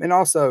Instagram. And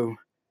also,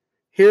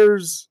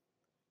 here's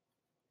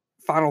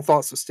final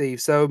thoughts with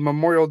Steve. So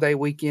Memorial Day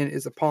weekend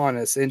is upon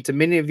us, and to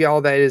many of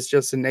y'all, that is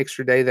just an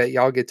extra day that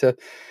y'all get to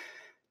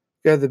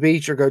go to the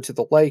beach or go to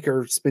the lake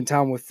or spend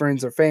time with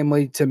friends or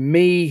family. To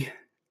me,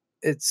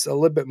 it's a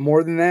little bit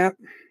more than that,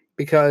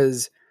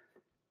 because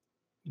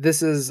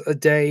this is a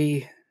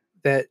day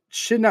that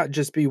should not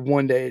just be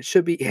one day. It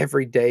should be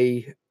every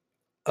day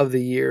of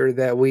the year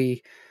that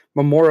we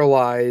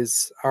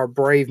memorialize our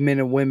brave men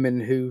and women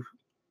who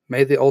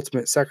made the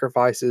ultimate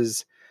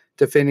sacrifices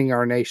defending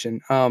our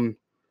nation.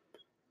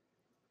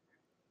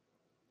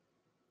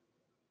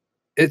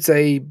 It's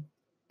a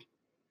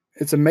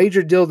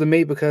major deal to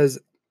me, because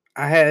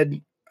I had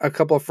a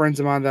couple of friends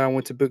of mine that I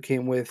went to boot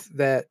camp with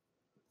that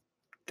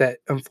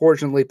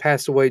unfortunately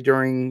passed away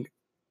during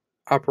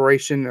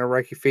Operation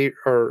Iraqi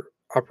or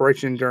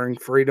Operation Enduring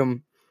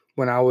Freedom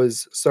when I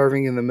was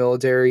serving in the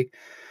military.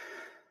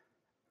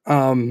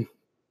 And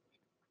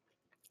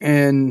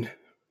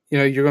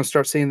you're going to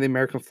start seeing the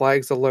American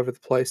flags all over the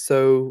place.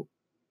 So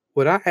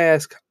what I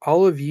ask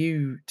all of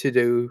you to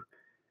do,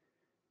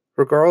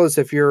 regardless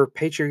if you're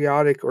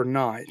patriotic or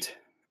not,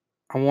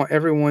 I want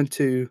everyone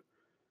to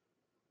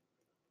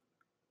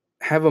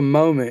have a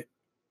moment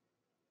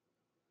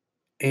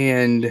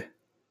and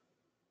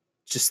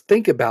just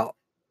think about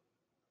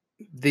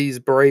these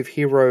brave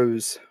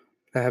heroes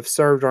that have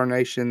served our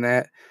nation,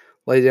 that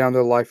lay down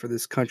their life for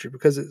this country,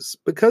 because it's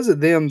because of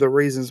them the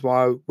reasons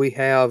why we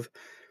have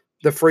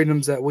the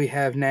freedoms that we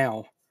have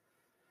now,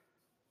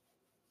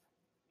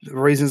 the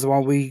reasons why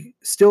we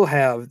still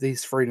have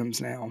these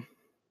freedoms now.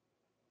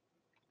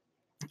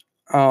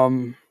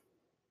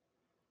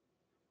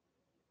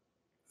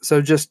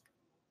 So just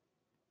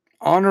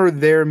honor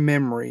their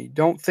memory.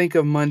 Don't think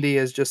of Monday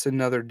as just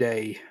another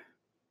day.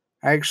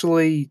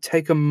 Actually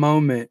take a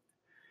moment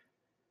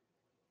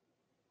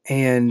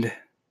and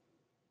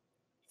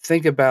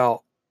think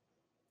about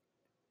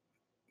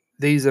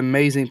these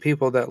amazing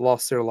people that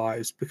lost their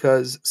lives,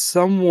 because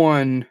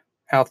someone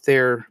out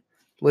there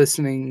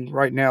listening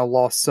right now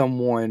lost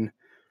someone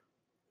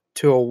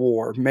to a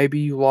war. Maybe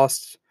you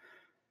lost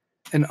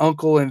an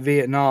uncle in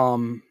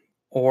Vietnam,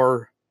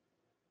 or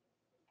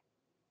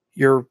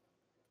your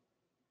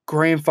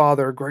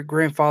grandfather, great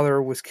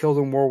grandfather was killed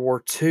in World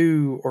War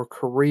II or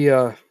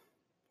Korea,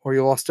 or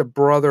you lost a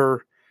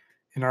brother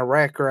in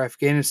Iraq or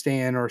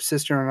Afghanistan, or a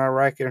sister in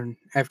Iraq and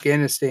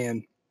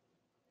Afghanistan.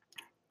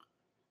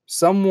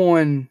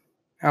 Someone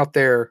out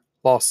there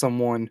lost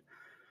someone,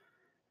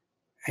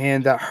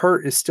 and that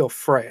hurt is still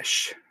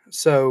fresh.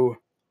 So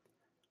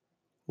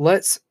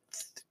let's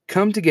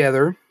come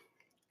together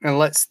and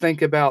let's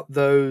think about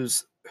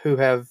those who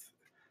have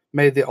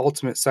made the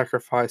ultimate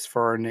sacrifice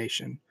for our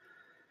nation.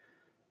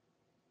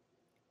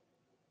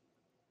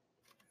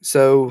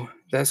 So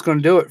that's going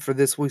to do it for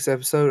this week's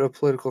episode of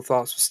Political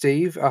Thoughts with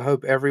Steve. I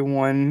hope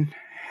everyone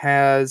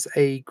has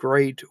a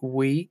great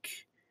week.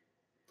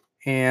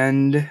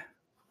 And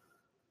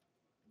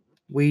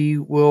we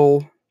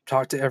will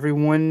talk to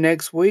everyone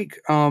next week.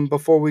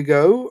 Before we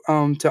go,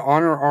 to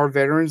honor our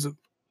veterans,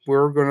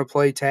 we're going to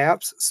play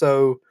taps.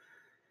 So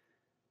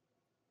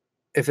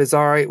if it's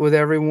all right with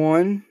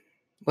everyone,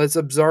 let's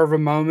observe a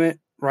moment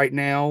right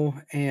now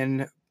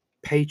and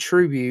pay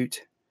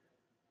tribute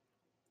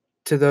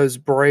to those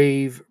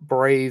brave,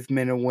 brave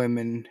men and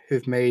women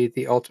who've made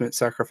the ultimate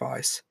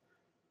sacrifice.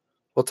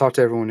 We'll talk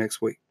to everyone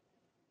next week.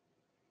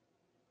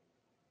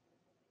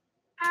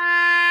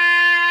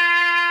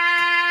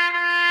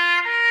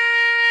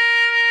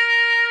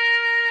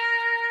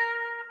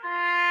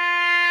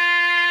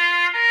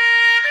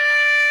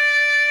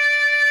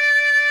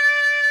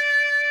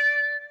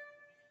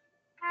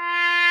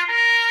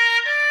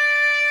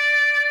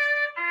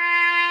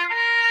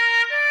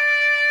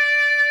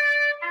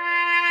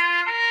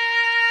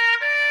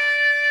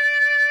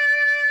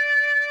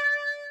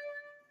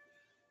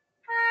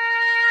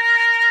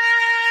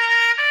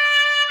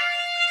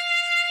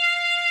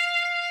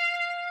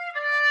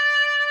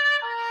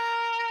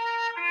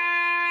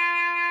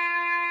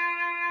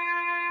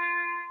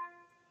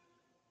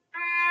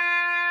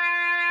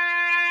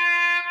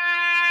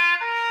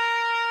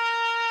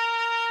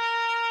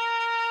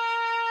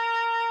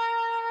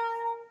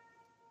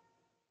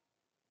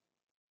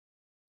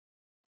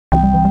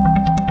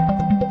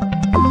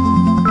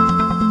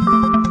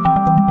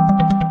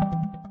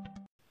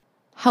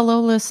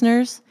 Hello,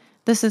 listeners.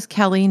 This is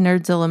Kelly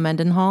Nerdzilla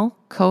Mendenhall,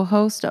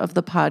 co-host of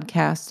the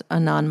podcast A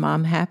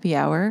Non-Mom Happy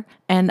Hour,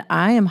 and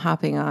I am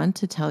hopping on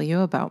to tell you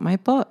about my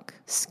book.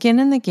 Skin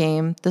in the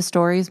Game, The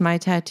Stories My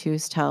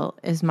Tattoos Tell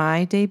is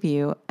my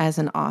debut as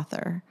an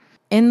author.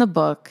 In the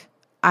book,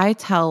 I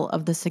tell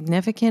of the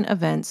significant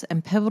events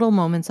and pivotal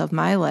moments of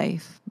my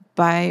life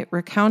by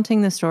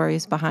recounting the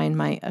stories behind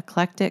my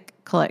eclectic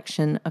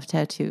collection of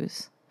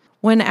tattoos.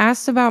 When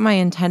asked about my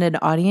intended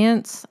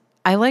audience,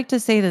 I like to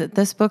say that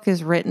this book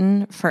is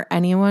written for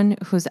anyone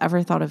who's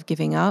ever thought of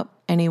giving up,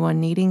 anyone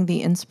needing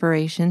the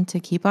inspiration to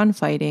keep on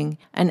fighting,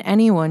 and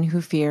anyone who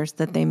fears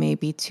that they may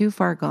be too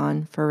far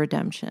gone for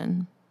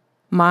redemption.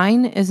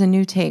 Mine is a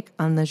new take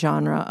on the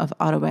genre of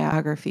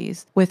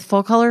autobiographies, with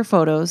full-color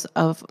photos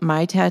of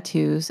my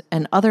tattoos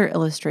and other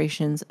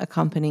illustrations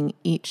accompanying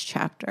each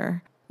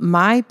chapter.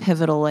 My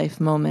pivotal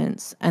life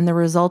moments and the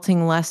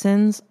resulting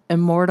lessons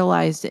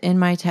immortalized in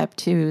my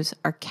tattoos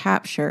are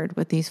captured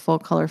with these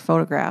full-color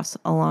photographs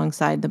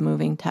alongside the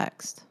moving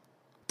text.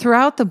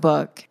 Throughout the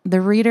book, the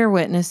reader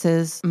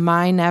witnesses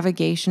my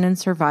navigation and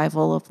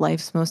survival of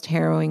life's most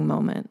harrowing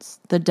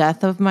moments: the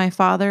death of my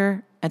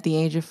father at the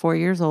age of 4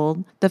 years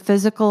old, the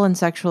physical and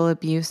sexual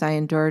abuse I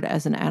endured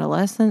as an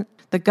adolescent,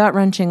 the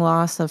gut-wrenching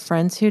loss of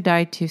friends who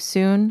died too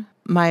soon,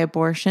 my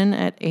abortion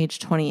at age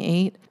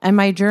 28, and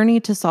my journey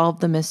to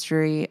solve the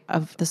mystery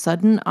of the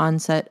sudden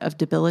onset of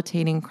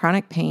debilitating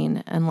chronic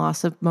pain and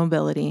loss of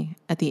mobility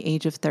at the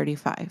age of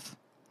 35.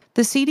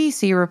 The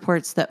CDC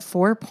reports that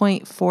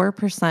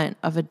 4.4%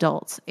 of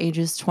adults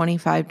ages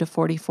 25 to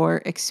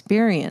 44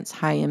 experience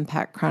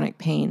high-impact chronic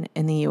pain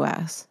in the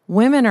U.S.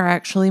 Women are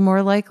actually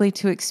more likely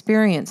to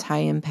experience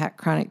high-impact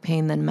chronic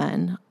pain than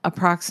men,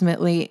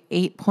 approximately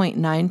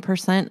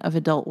 8.9% of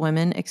adult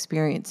women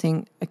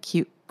experiencing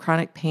acute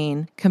chronic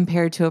pain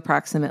compared to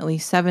approximately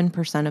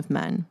 7% of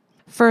men.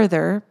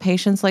 Further,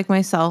 patients like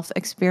myself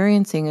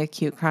experiencing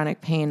acute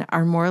chronic pain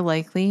are more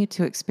likely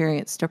to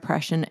experience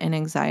depression and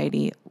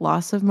anxiety,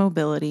 loss of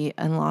mobility,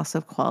 and loss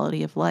of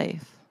quality of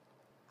life.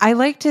 I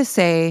like to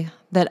say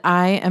that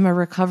I am a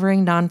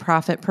recovering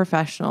nonprofit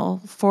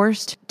professional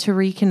forced to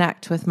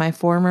reconnect with my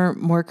former,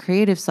 more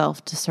creative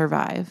self to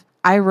survive.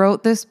 I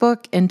wrote this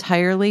book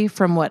entirely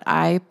from what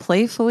I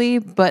playfully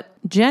but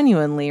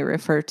genuinely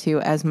refer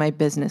to as my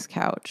business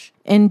couch.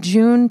 In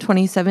June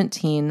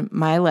 2017,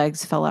 my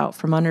legs fell out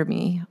from under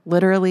me,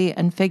 literally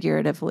and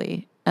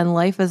figuratively, and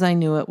life as I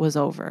knew it was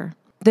over.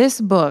 This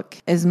book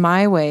is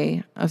my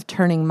way of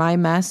turning my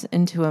mess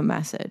into a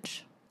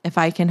message. If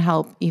I can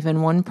help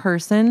even one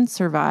person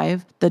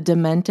survive the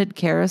demented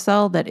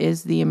carousel that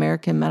is the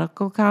American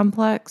medical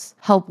complex,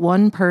 help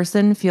one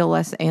person feel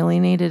less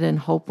alienated and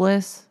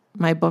hopeless,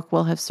 my book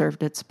will have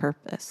served its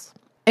purpose.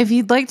 If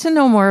you'd like to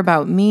know more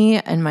about me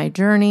and my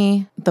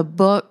journey, the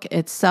book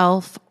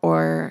itself,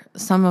 or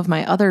some of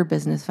my other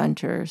business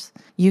ventures,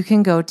 you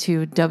can go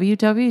to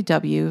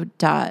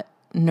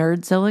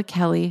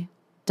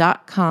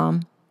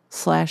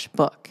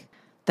www.nerdzillakelly.com/book.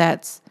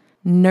 That's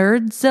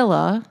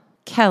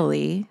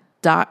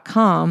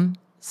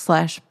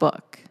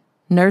nerdzillakelly.com/book.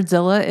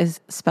 Nerdzilla is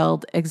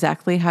spelled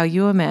exactly how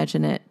you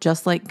imagine it,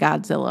 just like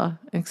Godzilla,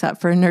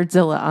 except for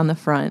Nerdzilla on the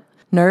front.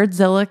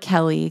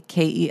 NerdZillaKelly,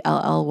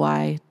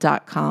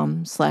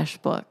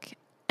 KELLY.com/book.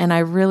 And I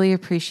really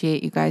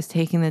appreciate you guys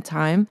taking the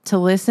time to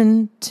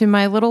listen to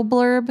my little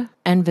blurb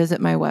and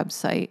visit my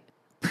website.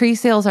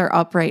 Pre-sales are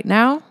up right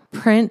now.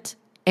 Print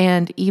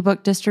and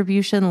ebook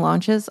distribution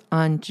launches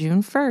on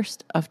June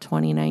 1st of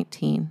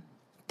 2019.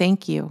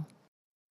 Thank you.